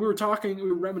 and we were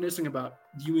reminiscing about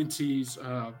UNT's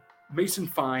Mason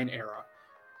Fine era.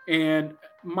 And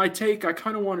my take, I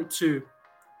kind of wanted to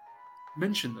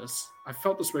mention this. I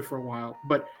felt this way for a while,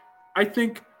 but I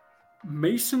think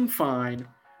Mason Fine,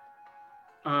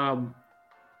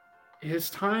 his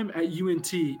time at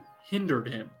UNT hindered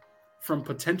him from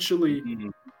potentially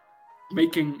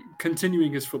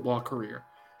continuing his football career.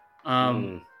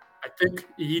 I think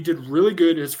he did really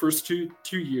good his first two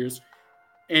years.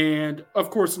 And, of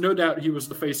course, no doubt he was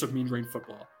the face of Mean Green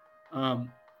football.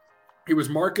 He was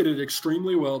marketed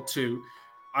extremely well, too.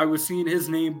 I was seeing his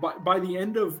name by the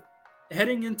end of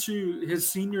heading into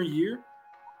his senior year.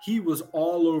 He was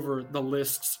all over the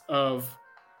lists of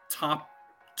top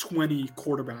 20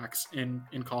 quarterbacks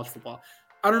in college football.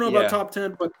 I don't know about top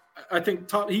 10, but I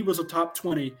think he was a top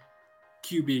 20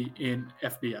 QB in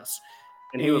FBS.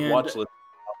 And he was watch list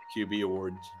on the QB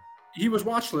awards. He was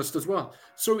watch list as well.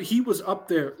 So he was up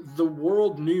there. The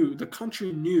world knew, the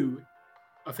country knew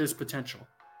of his potential.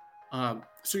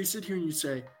 So you sit here and you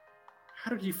say,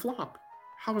 how did he flop?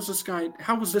 How was this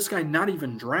guy not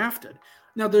even drafted?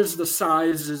 Now there's the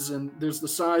sizes and there's the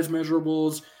size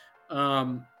measurables,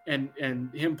 and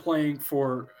him playing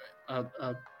for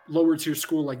a lower tier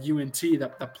school like UNT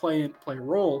that play a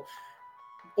role.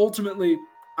 Ultimately,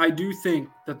 I do think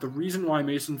that the reason why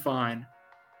Mason Fine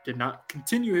did not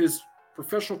continue his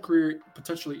professional career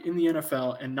potentially in the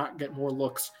NFL and not get more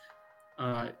looks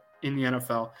in the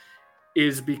NFL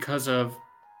is because of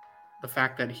the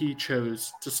fact that he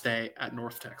chose to stay at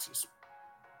North Texas.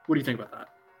 What do you think about that?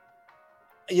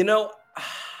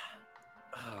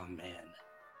 Oh man,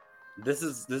 this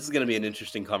is going to be an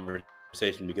interesting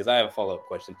conversation because I have a follow-up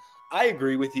question. I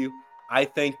agree with you. I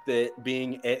think that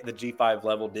being at the G5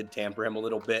 level did tamper him a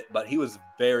little bit, but he was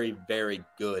very, very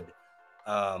good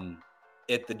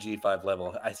at the G5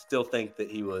 level. I still think that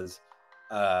he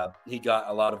got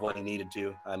a lot of what he needed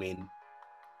to. I mean,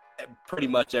 pretty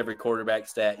much every quarterback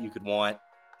stat you could want,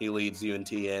 he leads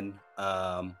UNT in.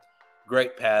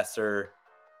 Great passer,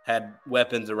 had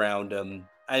weapons around him.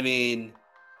 I mean,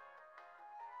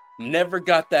 never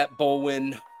got that bowl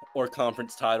win or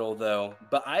conference title, though.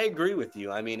 But I agree with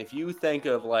you. I mean, if you think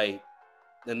of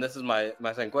and this is my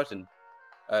second question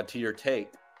to your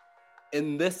take,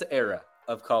 in this era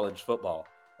of college football,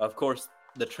 of course,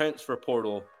 the transfer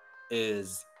portal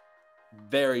is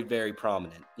very, very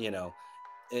prominent.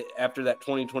 After that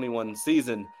 2021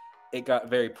 season, it got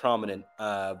very prominent,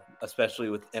 especially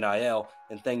with NIL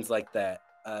and things like that.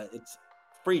 It's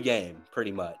free game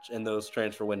pretty much in those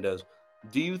transfer windows.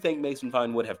 Do you think Mason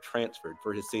Fine would have transferred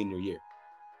for his senior year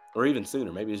or even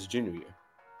sooner, maybe his junior year?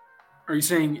 Are you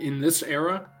saying in this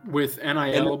era with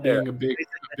NIL being a big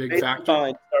factor?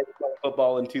 Fine started playing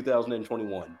football in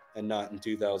 2021 and not in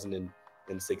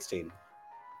 2016.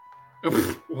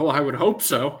 Well, I would hope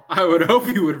so. I would hope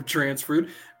he would have transferred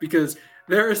because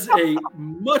there's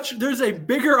a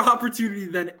bigger opportunity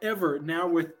than ever now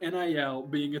with NIL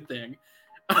being a thing.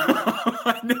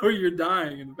 I know you're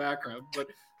dying in the background, but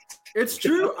it's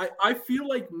true. I feel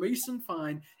like Mason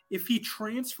Fine, if he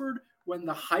transferred when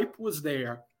the hype was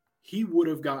there, he would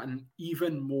have gotten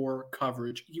even more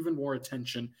coverage, even more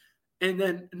attention. And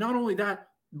then not only that,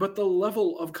 but the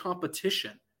level of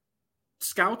competition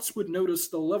scouts would notice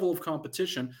the level of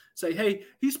competition, say, hey,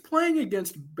 he's playing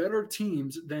against better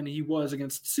teams than he was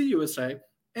against CUSA,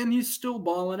 and he's still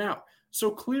balling out.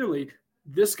 So clearly,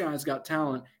 this guy's got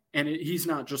talent, and he's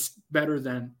not just better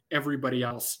than everybody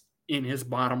else in his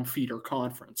bottom feeder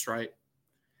conference, right?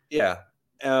 Yeah.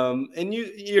 And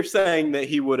you're saying that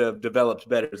he would have developed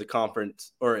better as a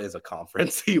conference, or as a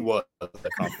conference. He was a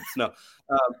conference. No,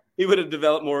 he would have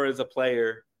developed more as a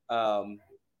player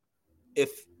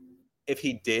if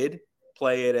he did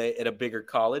play at a bigger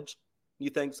college. You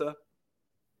think so?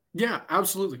 Yeah,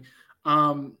 absolutely.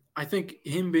 I think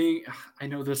him being, I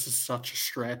know this is such a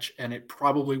stretch and it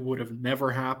probably would have never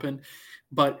happened,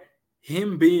 but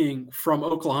him being from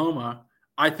Oklahoma,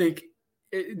 I think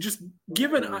just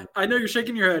given, I know you're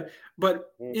shaking your head,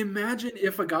 but imagine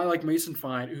if a guy like Mason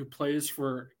Fine, who plays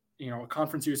for, a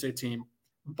Conference USA team,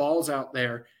 balls out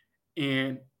there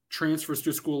and transfers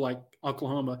to a school like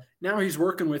Oklahoma. Now he's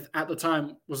working with, at the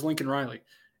time, was Lincoln Riley.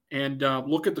 And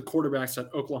look at the quarterbacks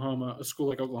that Oklahoma, a school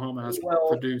like Oklahoma, has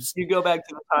produced. You go back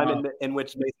to the time in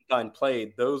which Mason Fine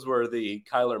played; those were the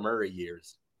Kyler Murray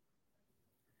years.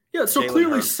 Yeah, so Jalen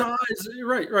clearly Hurts. Size,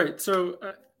 right. So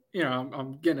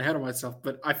I'm getting ahead of myself,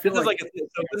 but I feel this is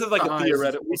like a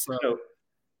theoretical.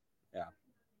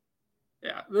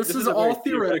 Yeah. This is all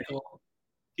theoretical.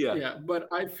 Yeah, but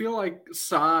I feel like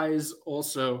size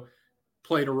also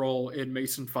played a role in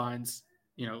Mason Fine's,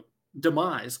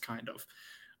 demise, kind of.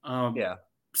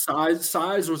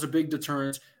 Size was a big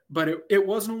deterrent, but it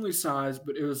wasn't only size,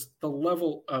 but it was the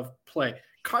level of play.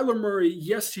 Kyler Murray,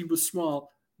 yes, he was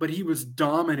small, but he was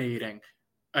dominating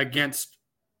against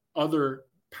other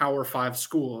Power 5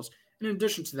 schools. In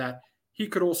addition to that, he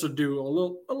could also do a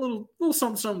little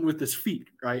something with his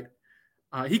feet, right?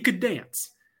 He could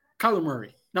dance. Kyler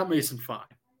Murray, not Mason Fine.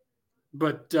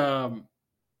 But I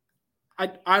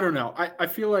don't know. I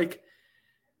feel like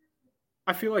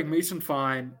Mason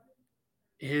Fine,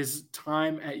 his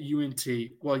time at UNT,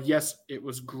 well, yes, it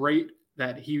was great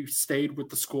that he stayed with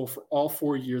the school for all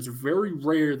 4 years. Very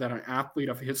rare that an athlete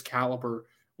of his caliber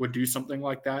would do something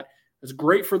like that. It's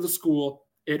great for the school.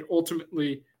 It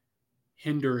ultimately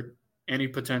hindered any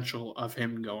potential of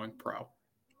him going pro.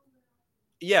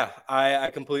 Yeah, I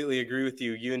completely agree with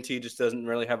you. UNT just doesn't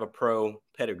really have a pro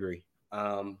pedigree.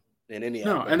 In any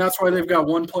no, and that's why they've got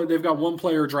one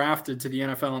player drafted to the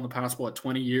NFL in the past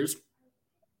 20 years.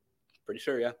 Pretty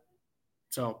sure, yeah.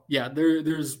 So yeah,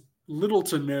 there's little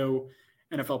to no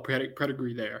NFL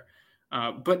pedigree there,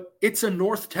 but it's a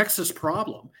North Texas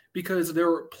problem because there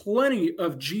are plenty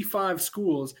of G5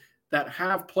 schools that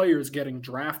have players getting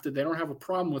drafted. They don't have a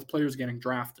problem with players getting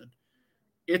drafted.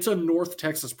 It's a North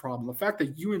Texas problem. The fact that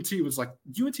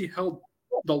UNT held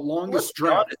the longest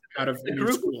draft out of any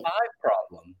school.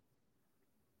 Problem.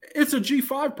 It's a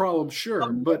G5 problem,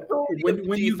 sure, but when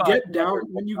you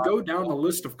go down the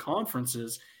list of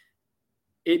conferences,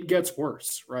 it gets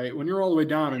worse, right? When you're all the way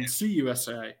down in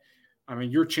CUSA, I mean,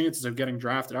 your chances of getting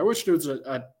drafted. I wish there was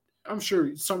I'm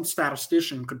sure some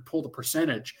statistician could pull the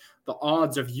percentage, the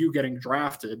odds of you getting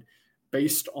drafted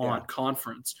based on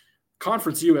conference.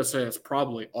 Conference USA is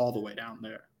probably all the way down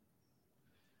there.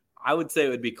 I would say it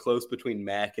would be close between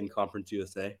MAC and Conference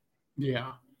USA.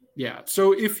 Yeah.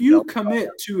 So if you commit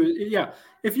to a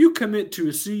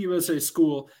CUSA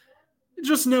school,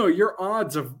 just know your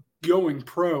odds of going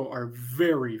pro are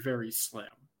very, very slim.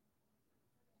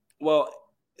 Well,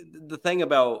 the thing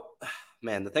about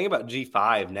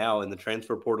G5 now in the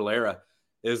transfer portal era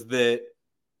is that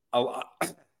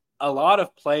a lot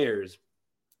of players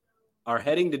are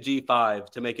heading to G5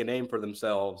 to make a name for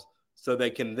themselves so they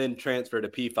can then transfer to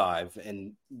P5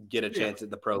 and get a chance at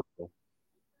the pro.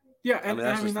 Yeah, and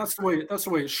that's the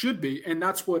way it should be, and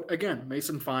that's what, again,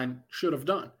 Mason Fine should have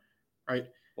done, right?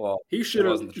 Well, he should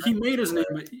have. He made his name.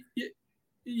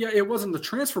 Yeah, it wasn't the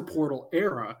transfer portal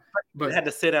era, but it had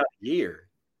to sit out a year.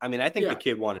 I mean, I think the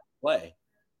kid wanted to play.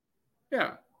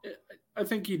 Yeah, I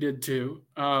think he did too.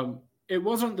 It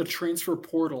wasn't the transfer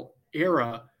portal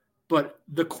era, but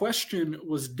the question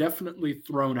was definitely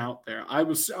thrown out there. I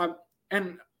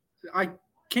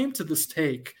came to this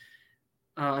take.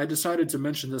 I decided to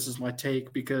mention this as my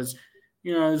take because,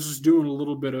 I was just doing a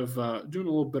little bit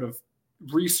of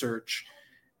research,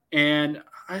 and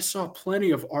I saw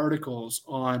plenty of articles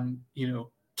on,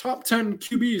 top 10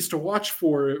 QBs to watch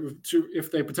for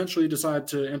if they potentially decide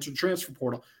to enter the transfer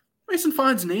portal. Mason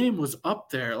Fine's name was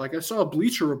up there. Like, I saw a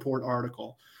Bleacher Report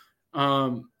article,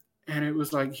 and it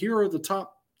was like, here are the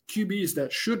top QBs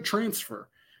that should transfer.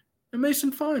 And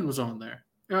Mason Fine was on there.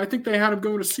 And I think they had him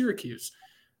going to Syracuse.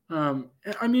 I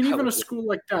mean, even a school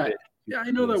like that, I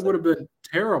know that would have been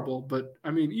terrible, but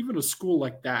I mean, even a school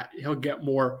like that, he'll get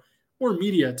more more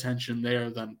media attention there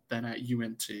than at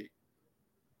UNT.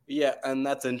 Yeah, and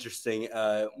that's interesting.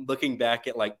 Looking back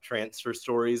at like transfer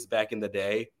stories back in the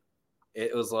day,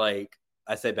 it was like,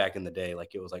 I say back in the day,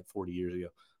 like it was like 40 years ago,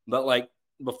 but like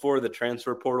before the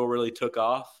transfer portal really took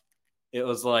off, it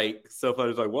was like so funny.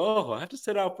 It was like, well, I have to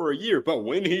sit out for a year, but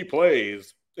when he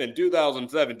plays in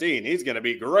 2017, he's going to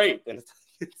be great. And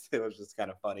it was just kind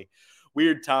of funny.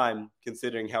 Weird time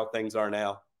considering how things are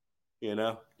now, you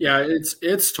know? Yeah,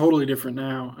 it's totally different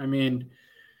now. I mean,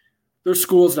 there's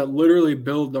schools that literally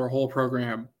build their whole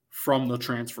program from the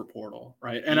transfer portal,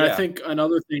 right? And I think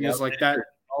another thing is like that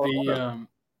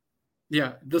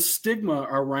the stigma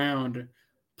around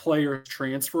players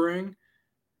transferring,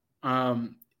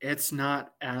 it's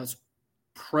not as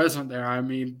present there. I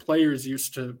mean, players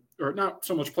used to, or not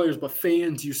so much players, but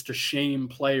fans used to shame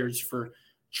players for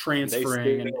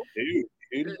transferring.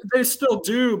 They still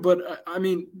do, but I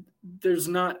mean, there's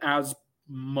not as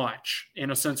much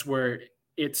in a sense where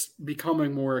it's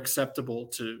becoming more acceptable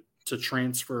to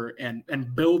transfer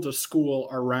and build a school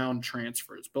around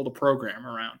transfers, build a program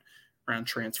around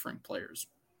transferring players.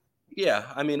 Yeah,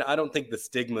 I mean, I don't think the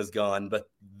stigma's gone, but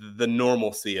the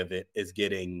normalcy of it is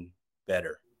getting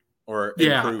better or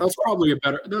improved.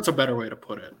 That's a better way to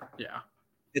put it. Yeah.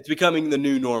 It's becoming the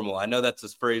new normal. I know that's a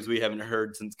phrase we haven't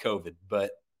heard since COVID,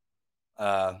 but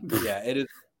yeah, it is.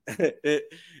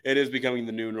 It is becoming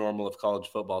the new normal of college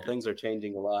football. Things are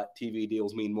changing a lot. TV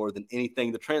deals mean more than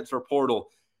anything. The transfer portal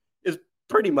is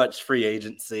pretty much free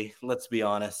agency. Let's be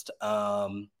honest.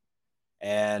 And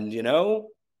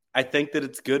I think that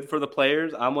it's good for the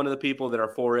players. I'm one of the people that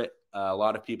are for it. A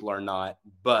lot of people are not,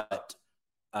 but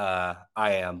I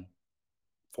am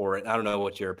for it. I don't know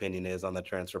what your opinion is on the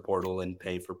transfer portal and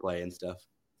pay for play and stuff.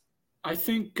 I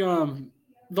think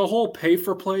the whole pay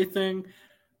for play thing,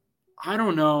 I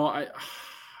don't know.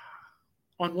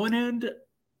 On one end,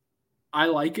 I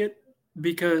like it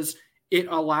because it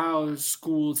allows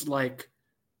schools like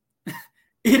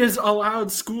it has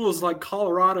allowed schools like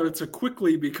Colorado to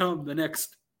quickly become the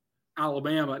next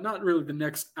Alabama. Not really the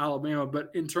next Alabama,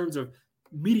 but in terms of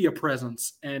media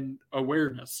presence and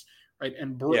awareness, right?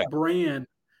 And brand,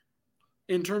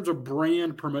 in terms of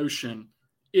brand promotion,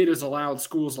 it has allowed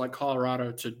schools like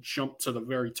Colorado to jump to the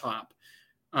very top.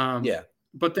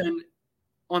 But then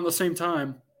on the same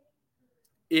time,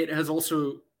 it has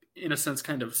also, in a sense,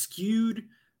 kind of skewed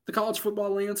the college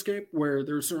football landscape where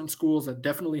there are certain schools that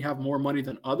definitely have more money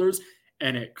than others,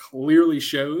 and it clearly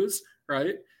shows,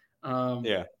 right?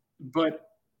 But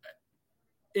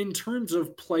in terms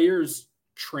of players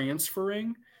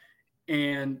transferring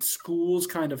and schools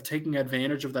kind of taking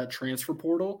advantage of that transfer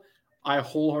portal, I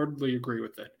wholeheartedly agree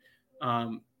with it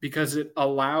because it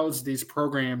allows these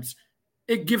programs –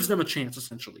 it gives them a chance,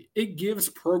 essentially. It gives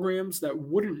programs that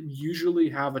wouldn't usually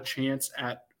have a chance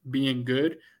at being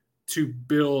good to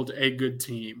build a good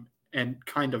team and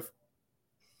kind of,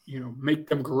 make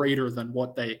them greater than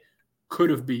what they could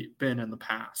have been in the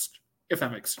past, if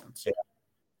that makes sense.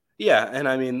 Yeah, and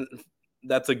I mean,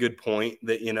 that's a good point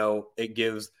that, it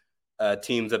gives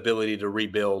teams ability to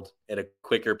rebuild at a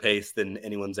quicker pace than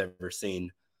anyone's ever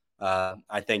seen.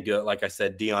 I think, like I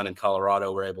said, Dion and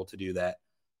Colorado were able to do that.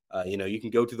 You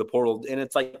can go to the portal, and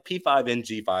it's like P5 and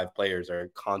G5 players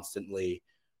are constantly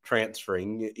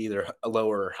transferring, either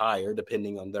lower or higher,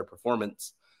 depending on their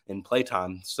performance and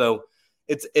playtime. So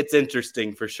it's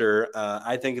interesting for sure.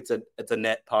 I think it's a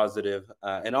net positive.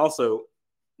 And also,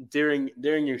 during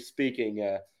your speaking,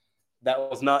 that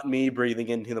was not me breathing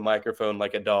into the microphone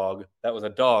like a dog. That was a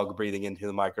dog breathing into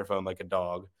the microphone like a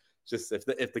dog. Just if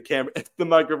the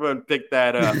microphone picked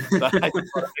that up, so I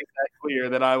just want to make that clear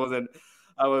that I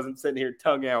wasn't sitting here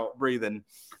tongue out breathing.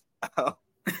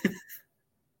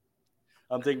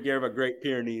 I'm taking care of a Great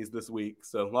Pyrenees this week,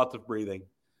 so lots of breathing.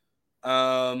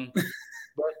 But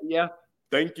yeah,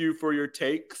 thank you for your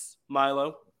takes,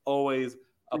 Milo. Always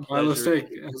a pleasure. Milo's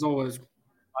take, as always.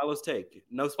 Milo's take.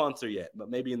 No sponsor yet, but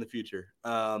maybe in the future.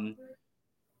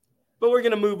 But we're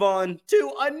going to move on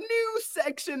to a new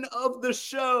section of the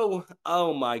show.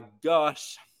 Oh, my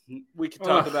gosh. We could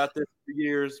talk about this for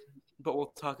years, but we'll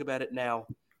talk about it now.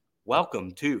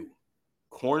 Welcome to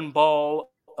Cornball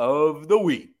of the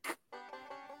Week.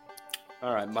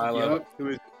 All right, Milo, Who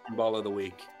is Cornball of the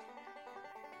Week?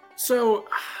 So,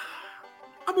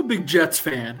 I'm a big Jets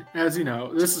fan. As you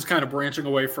know, this is kind of branching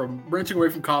away from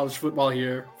college football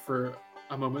here for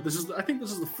a moment. I think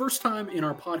this is the first time in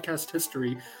our podcast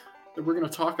history that we're going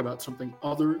to talk about something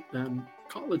other than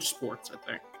college sports, I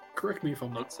think. Correct me if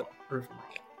I'm not wrong.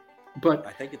 But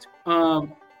I think it's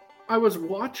I was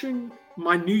watching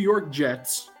my New York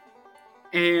Jets,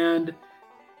 and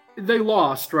they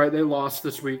lost, right? They lost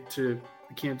this week to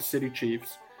the Kansas City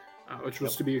Chiefs, which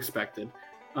was to be expected.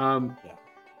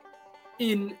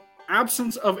 In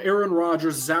absence of Aaron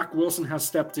Rodgers, Zach Wilson has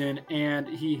stepped in, and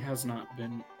he has not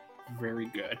been very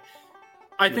good.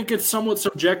 I think it's somewhat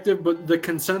subjective, but the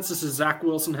consensus is Zach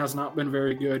Wilson has not been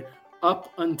very good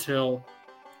up until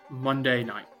Monday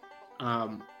night.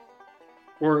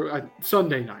 Or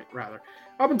Sunday night, rather.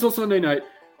 Up until Sunday night,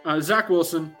 Zach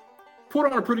Wilson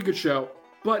put on a pretty good show,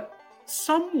 but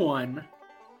someone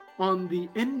on the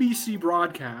NBC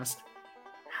broadcast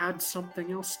had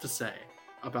something else to say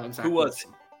about Zach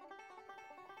Wilson.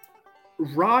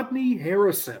 Rodney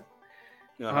Harrison.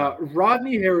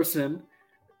 Rodney Harrison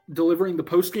delivering the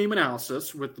post-game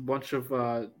analysis with a bunch of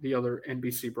the other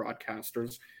NBC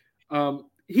broadcasters.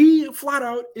 He flat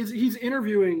out he's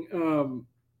interviewing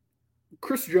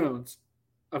Chris Jones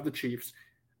of the Chiefs,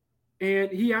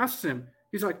 and he asks him,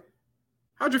 he's like,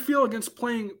 "How'd you feel against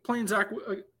playing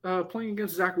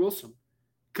against Zach Wilson?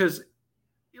 Because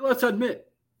let's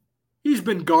admit, he's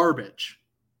been garbage."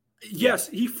 Yes,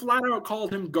 he flat out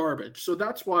called him garbage. So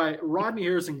that's why Rodney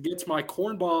Harrison gets my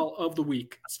Cornball of the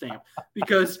Week stamp.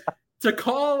 Because to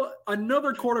call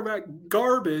another quarterback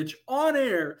garbage on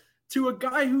air to a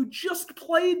guy who just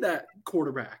played that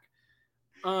quarterback,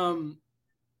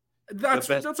 that's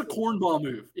a cornball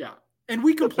move. Yeah, and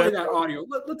we can play that audio.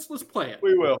 Let's play it.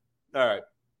 We will. All right.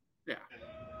 Yeah.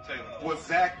 Was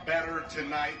Zach better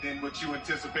tonight than what you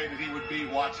anticipated he would be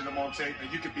watching him on tape?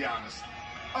 And you could be honest.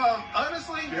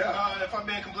 Honestly, if I'm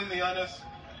being completely honest,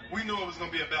 we knew it was going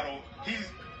to be a battle. He's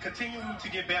continuing to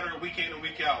get better week in and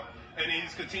week out, and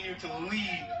he's continued to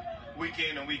lead week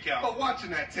in and week out. But watching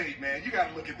that tape, man, you got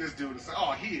to look at this dude and say,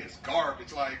 "Oh, he is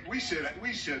garbage." Like we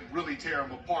should really tear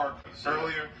him apart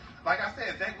earlier. Like I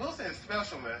said, Zach Wilson is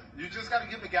special, man. You just got to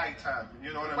give the guy time.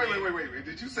 You know what I mean? Wait.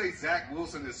 Did you say Zach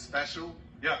Wilson is special?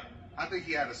 Yeah. I think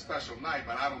he had a special night,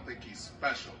 but I don't think he's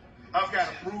special. I've got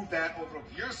to prove that over.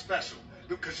 You're special.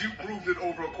 Because you proved it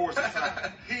over a course of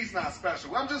time. He's not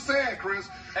special. I'm just saying, Chris.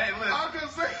 Hey, listen. I'm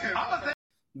just saying.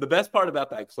 The best part about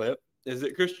that clip is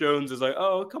that Chris Jones is like,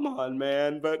 "Oh, come on,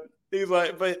 man." But he's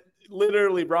like, but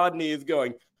literally Rodney is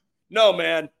going, "No,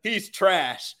 man, he's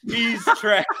trash. He's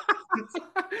trash."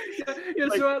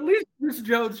 So at least Chris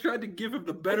Jones tried to give him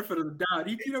the benefit of the doubt.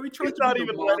 He tried he's to not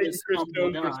even letting Chris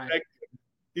Jones respect him.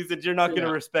 He said, "You're not going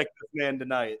to respect this man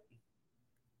tonight."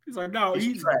 He's like, "No,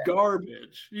 he's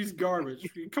garbage. He's garbage.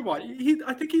 Come on."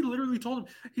 I think he literally told him.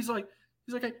 He's like,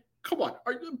 "Hey, come on.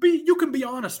 You can be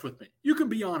honest with me. You can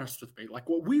be honest with me. Like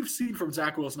what we've seen from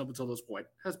Zach Wilson up until this point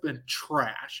has been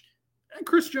trash." And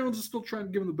Chris Jones is still trying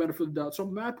to give him the benefit of the doubt. So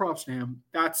mad props to him.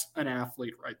 That's an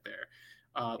athlete right there.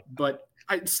 But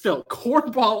I still,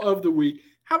 Cornball of the Week.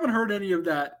 Haven't heard any of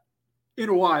that in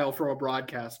a while from a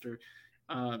broadcaster.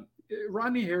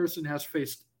 Rodney Harrison has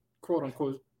faced quote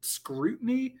unquote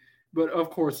scrutiny, but of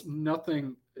course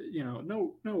nothing,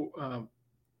 no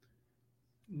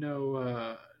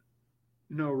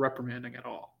reprimanding at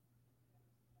all.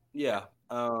 Yeah.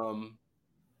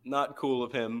 Not cool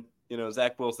of him.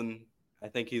 Zach Wilson, I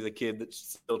think he's a kid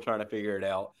that's still trying to figure it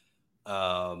out.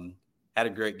 Had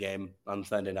a great game on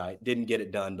Sunday night. Didn't get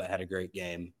it done, but had a great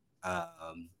game.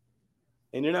 And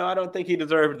I don't think he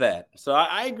deserved that. So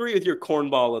I agree with your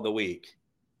Cornball of the Week.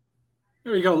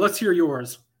 There you go. Let's hear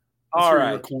yours. All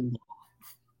right.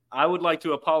 I would like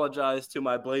to apologize to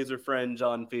my Blazer friend,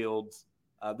 John Fields.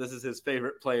 This is his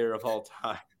favorite player of all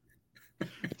time.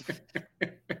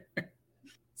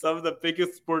 Some of the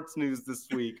biggest sports news this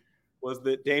week was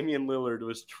that Damian Lillard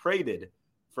was traded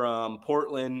from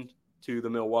Portland to the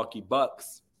Milwaukee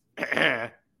Bucks.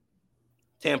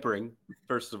 Tampering,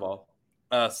 first of all.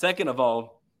 Second of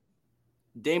all,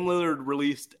 Dame Lillard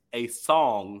released a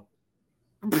song.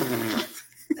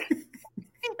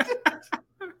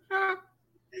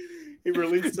 He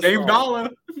released a Dame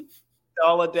song.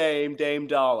 Dame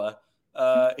Dollar.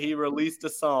 He released a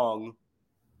song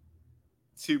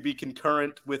to be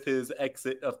concurrent with his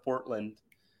exit of Portland.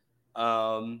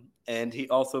 And he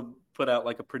also put out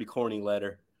like a pretty corny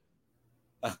letter.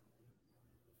 Oh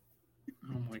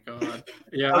my God.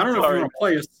 Yeah, I don't know if you want to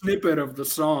play a snippet of the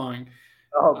song.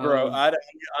 Oh, bro, I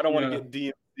don't want to get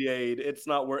DMCA'd. It's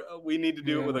not worth. We need to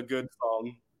do it with a good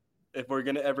song. If we're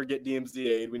gonna ever get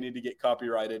DMCA'd, we need to get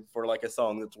copyrighted for like a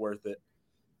song that's worth it.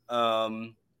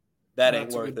 That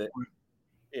ain't worth it. Point.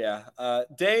 Yeah,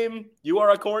 Dame, you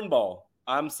are a cornball.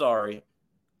 I'm sorry.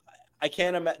 I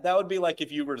can't imagine. That would be like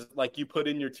if you were like you put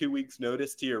in your 2 weeks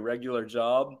notice to your regular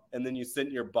job, and then you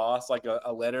sent your boss like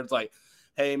a letter. It's like,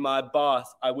 "Hey, my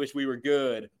boss, I wish we were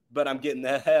good, but I'm getting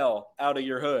the hell out of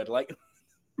your hood." Like.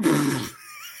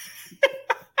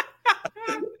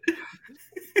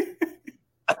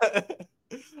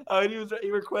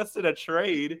 He requested a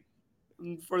trade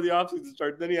for the offseason to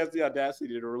start. Then he has the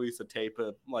audacity to release a tape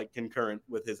of, like, concurrent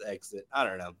with his exit. I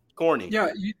don't know. Corny. Yeah,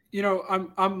 you know,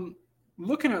 I'm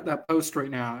looking at that post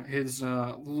right now, his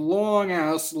long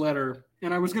ass letter,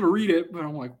 and I was going to read it, but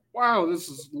I'm like, wow, this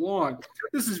is long.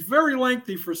 This is very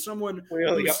lengthy for someone. We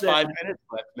only got 5 minutes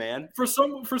left, man. For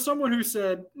someone who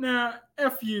said, nah,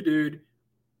 F you, dude.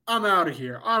 I'm out of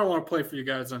here. I don't want to play for you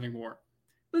guys anymore.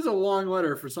 This is a long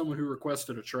letter for someone who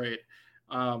requested a trade.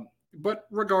 But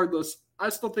regardless, I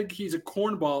still think he's a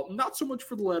cornball, not so much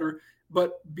for the letter,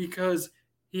 but because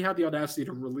he had the audacity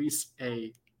to release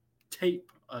a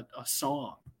tape, a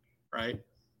song, right?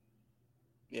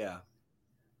 Yeah.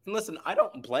 And listen, I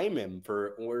don't blame him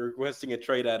for requesting a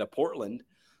trade out of Portland.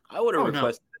 I would have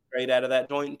requested a trade out of that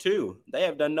joint too. They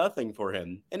have done nothing for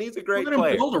him, and he's a great player. They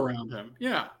didn't build around him.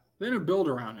 Yeah, they didn't build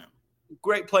around him.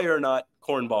 Great player or not,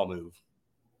 cornball move.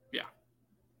 Yeah,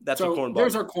 that's a cornball.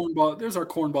 There's our cornball. There's our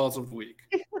cornballs of the week.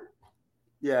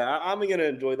 Yeah, I'm gonna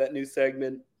enjoy that new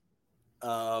segment.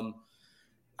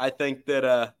 I think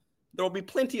that there will be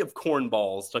plenty of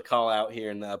cornballs to call out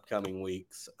here in the upcoming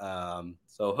weeks.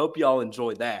 So hope y'all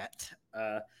enjoy that.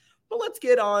 But let's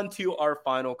get on to our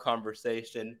final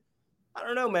conversation. I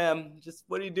don't know, man. Just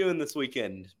what are you doing this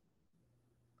weekend?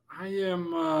 I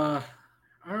am. I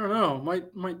don't know.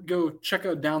 Might go check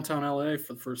out downtown LA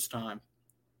for the first time.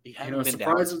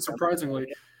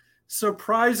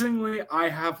 Surprisingly, I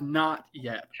have not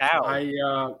yet.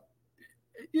 How?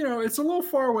 It's a little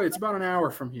far away. It's about an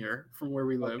hour from here, from where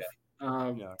we live.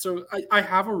 Okay. So I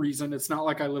have a reason. It's not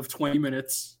like I live 20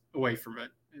 minutes away from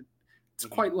it. It's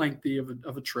quite lengthy of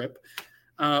a trip.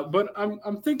 But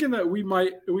I'm thinking that we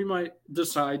might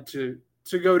decide to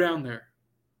go down there,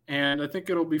 and I think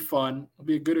it'll be fun. It'll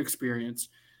be a good experience.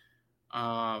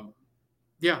 Looking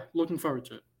forward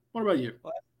to it. What about you?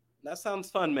 Well, that sounds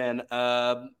fun, man.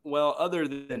 Well, other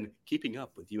than keeping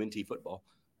up with UNT football,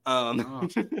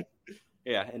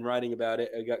 yeah, and writing about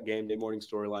it. I got game day morning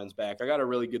storylines back. I got a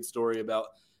really good story about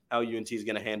how UNT is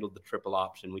going to handle the triple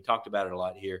option. We talked about it a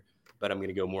lot here, but I'm going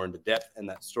to go more into depth in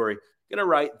that story. Going to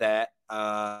write that,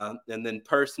 and then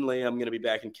personally, I'm going to be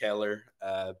back in Keller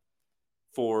to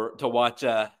watch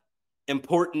a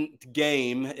important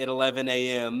game at 11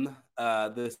 a.m.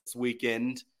 This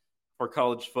weekend for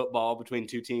college football between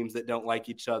two teams that don't like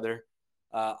each other.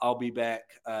 I'll be back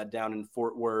down in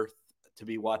Fort Worth to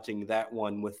be watching that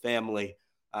one with family.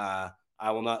 I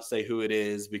will not say who it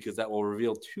is because that will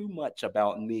reveal too much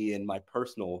about me and my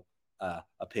personal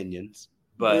opinions.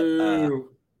 But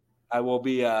I will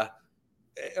be.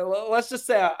 Let's just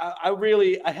say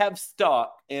I have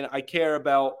stock and I care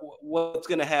about what's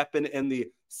going to happen in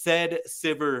the said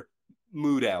Siver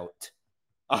mood out.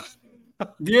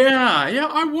 Yeah.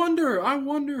 I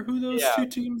wonder who those two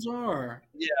teams are.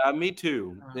 Yeah, me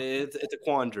too. It's a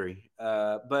quandary.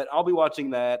 But I'll be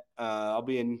watching that. I'll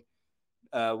be in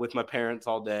with my parents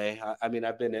all day. I've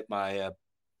been at my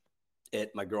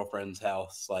girlfriend's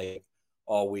house like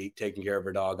all week taking care of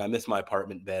her dog. I miss my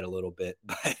apartment bed a little bit,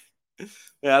 but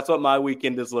that's what my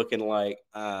weekend is looking like.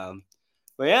 But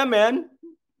yeah, man.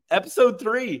 Episode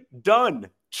 3 done.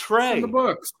 Trey in the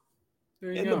books.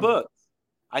 The books.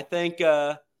 I think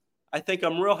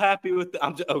I'm real happy with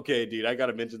okay, dude. I got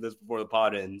to mention this before the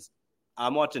pod ends.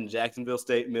 I'm watching Jacksonville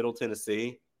State, Middle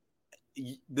Tennessee.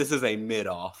 This is a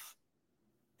mid-off.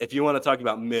 If you want to talk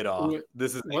about mid-off,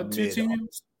 this is what two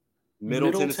teams?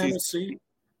 Middle Tennessee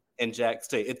and Jack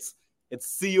State. It's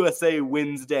CUSA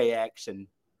Wednesday action.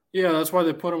 Yeah, that's why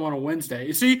they put them on a Wednesday.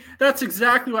 You see, that's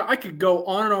exactly why I could go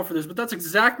on and on for this, but that's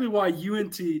exactly why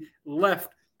UNT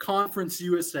left Conference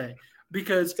USA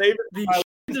because the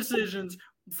decisions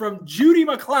from Judy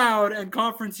McLeod and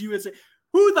Conference USA.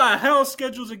 Who the hell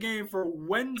schedules a game for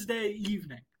Wednesday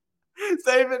evening?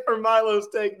 Save it for Milo's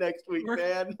take next week,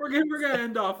 man. We're gonna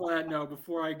end off on that note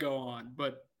before I go on,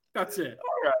 but that's it.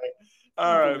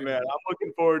 All right, man. I'm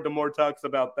looking forward to more talks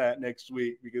about that next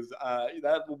week because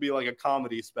that will be like a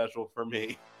comedy special for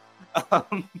me. There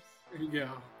you go.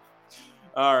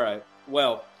 All right.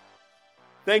 Well,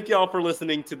 thank y'all for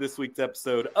listening to this week's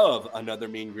episode of Another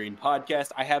Mean Green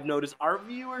Podcast. I have noticed our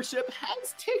viewership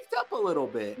has ticked up a little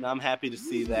bit, and I'm happy to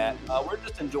see that. We're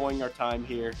just enjoying our time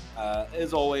here.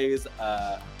 As always,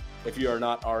 if you are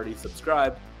not already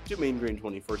subscribed to Mean Green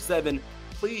 24/7,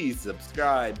 please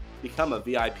subscribe. Become a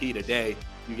VIP today.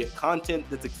 You get content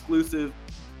that's exclusive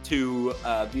to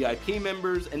VIP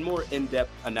members and more in-depth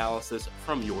analysis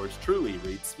from yours truly,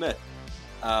 Reed Smith.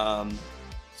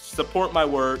 Support my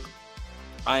work.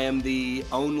 I am the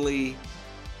only,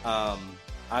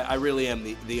 I really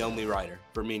am the only writer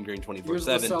for Mean Green 24/7. Here's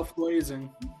the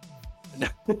self-glazing.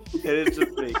 It is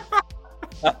just me.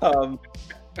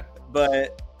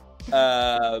 But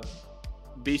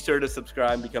be sure to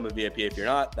subscribe and become a VIP if you're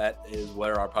not. That is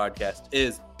where our podcast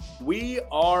is. We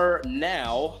are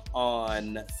now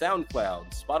on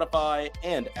SoundCloud, Spotify,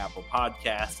 and Apple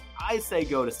Podcasts. I say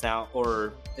go to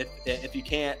or if you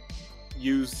can't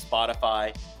use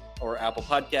Spotify or Apple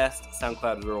Podcasts,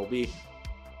 SoundCloud is where we'll be.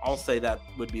 I'll say that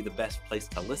would be the best place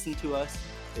to listen to us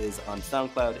is on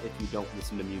SoundCloud if you don't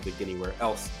listen to music anywhere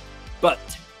else. But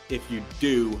if you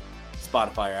do,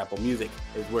 Spotify or Apple Music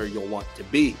is where you'll want to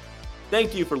be.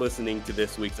 Thank you for listening to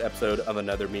this week's episode of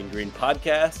Another Mean Green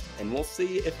podcast, and we'll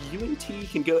see if UNT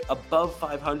can go above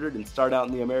 500 and start out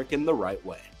in the American the right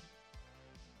way.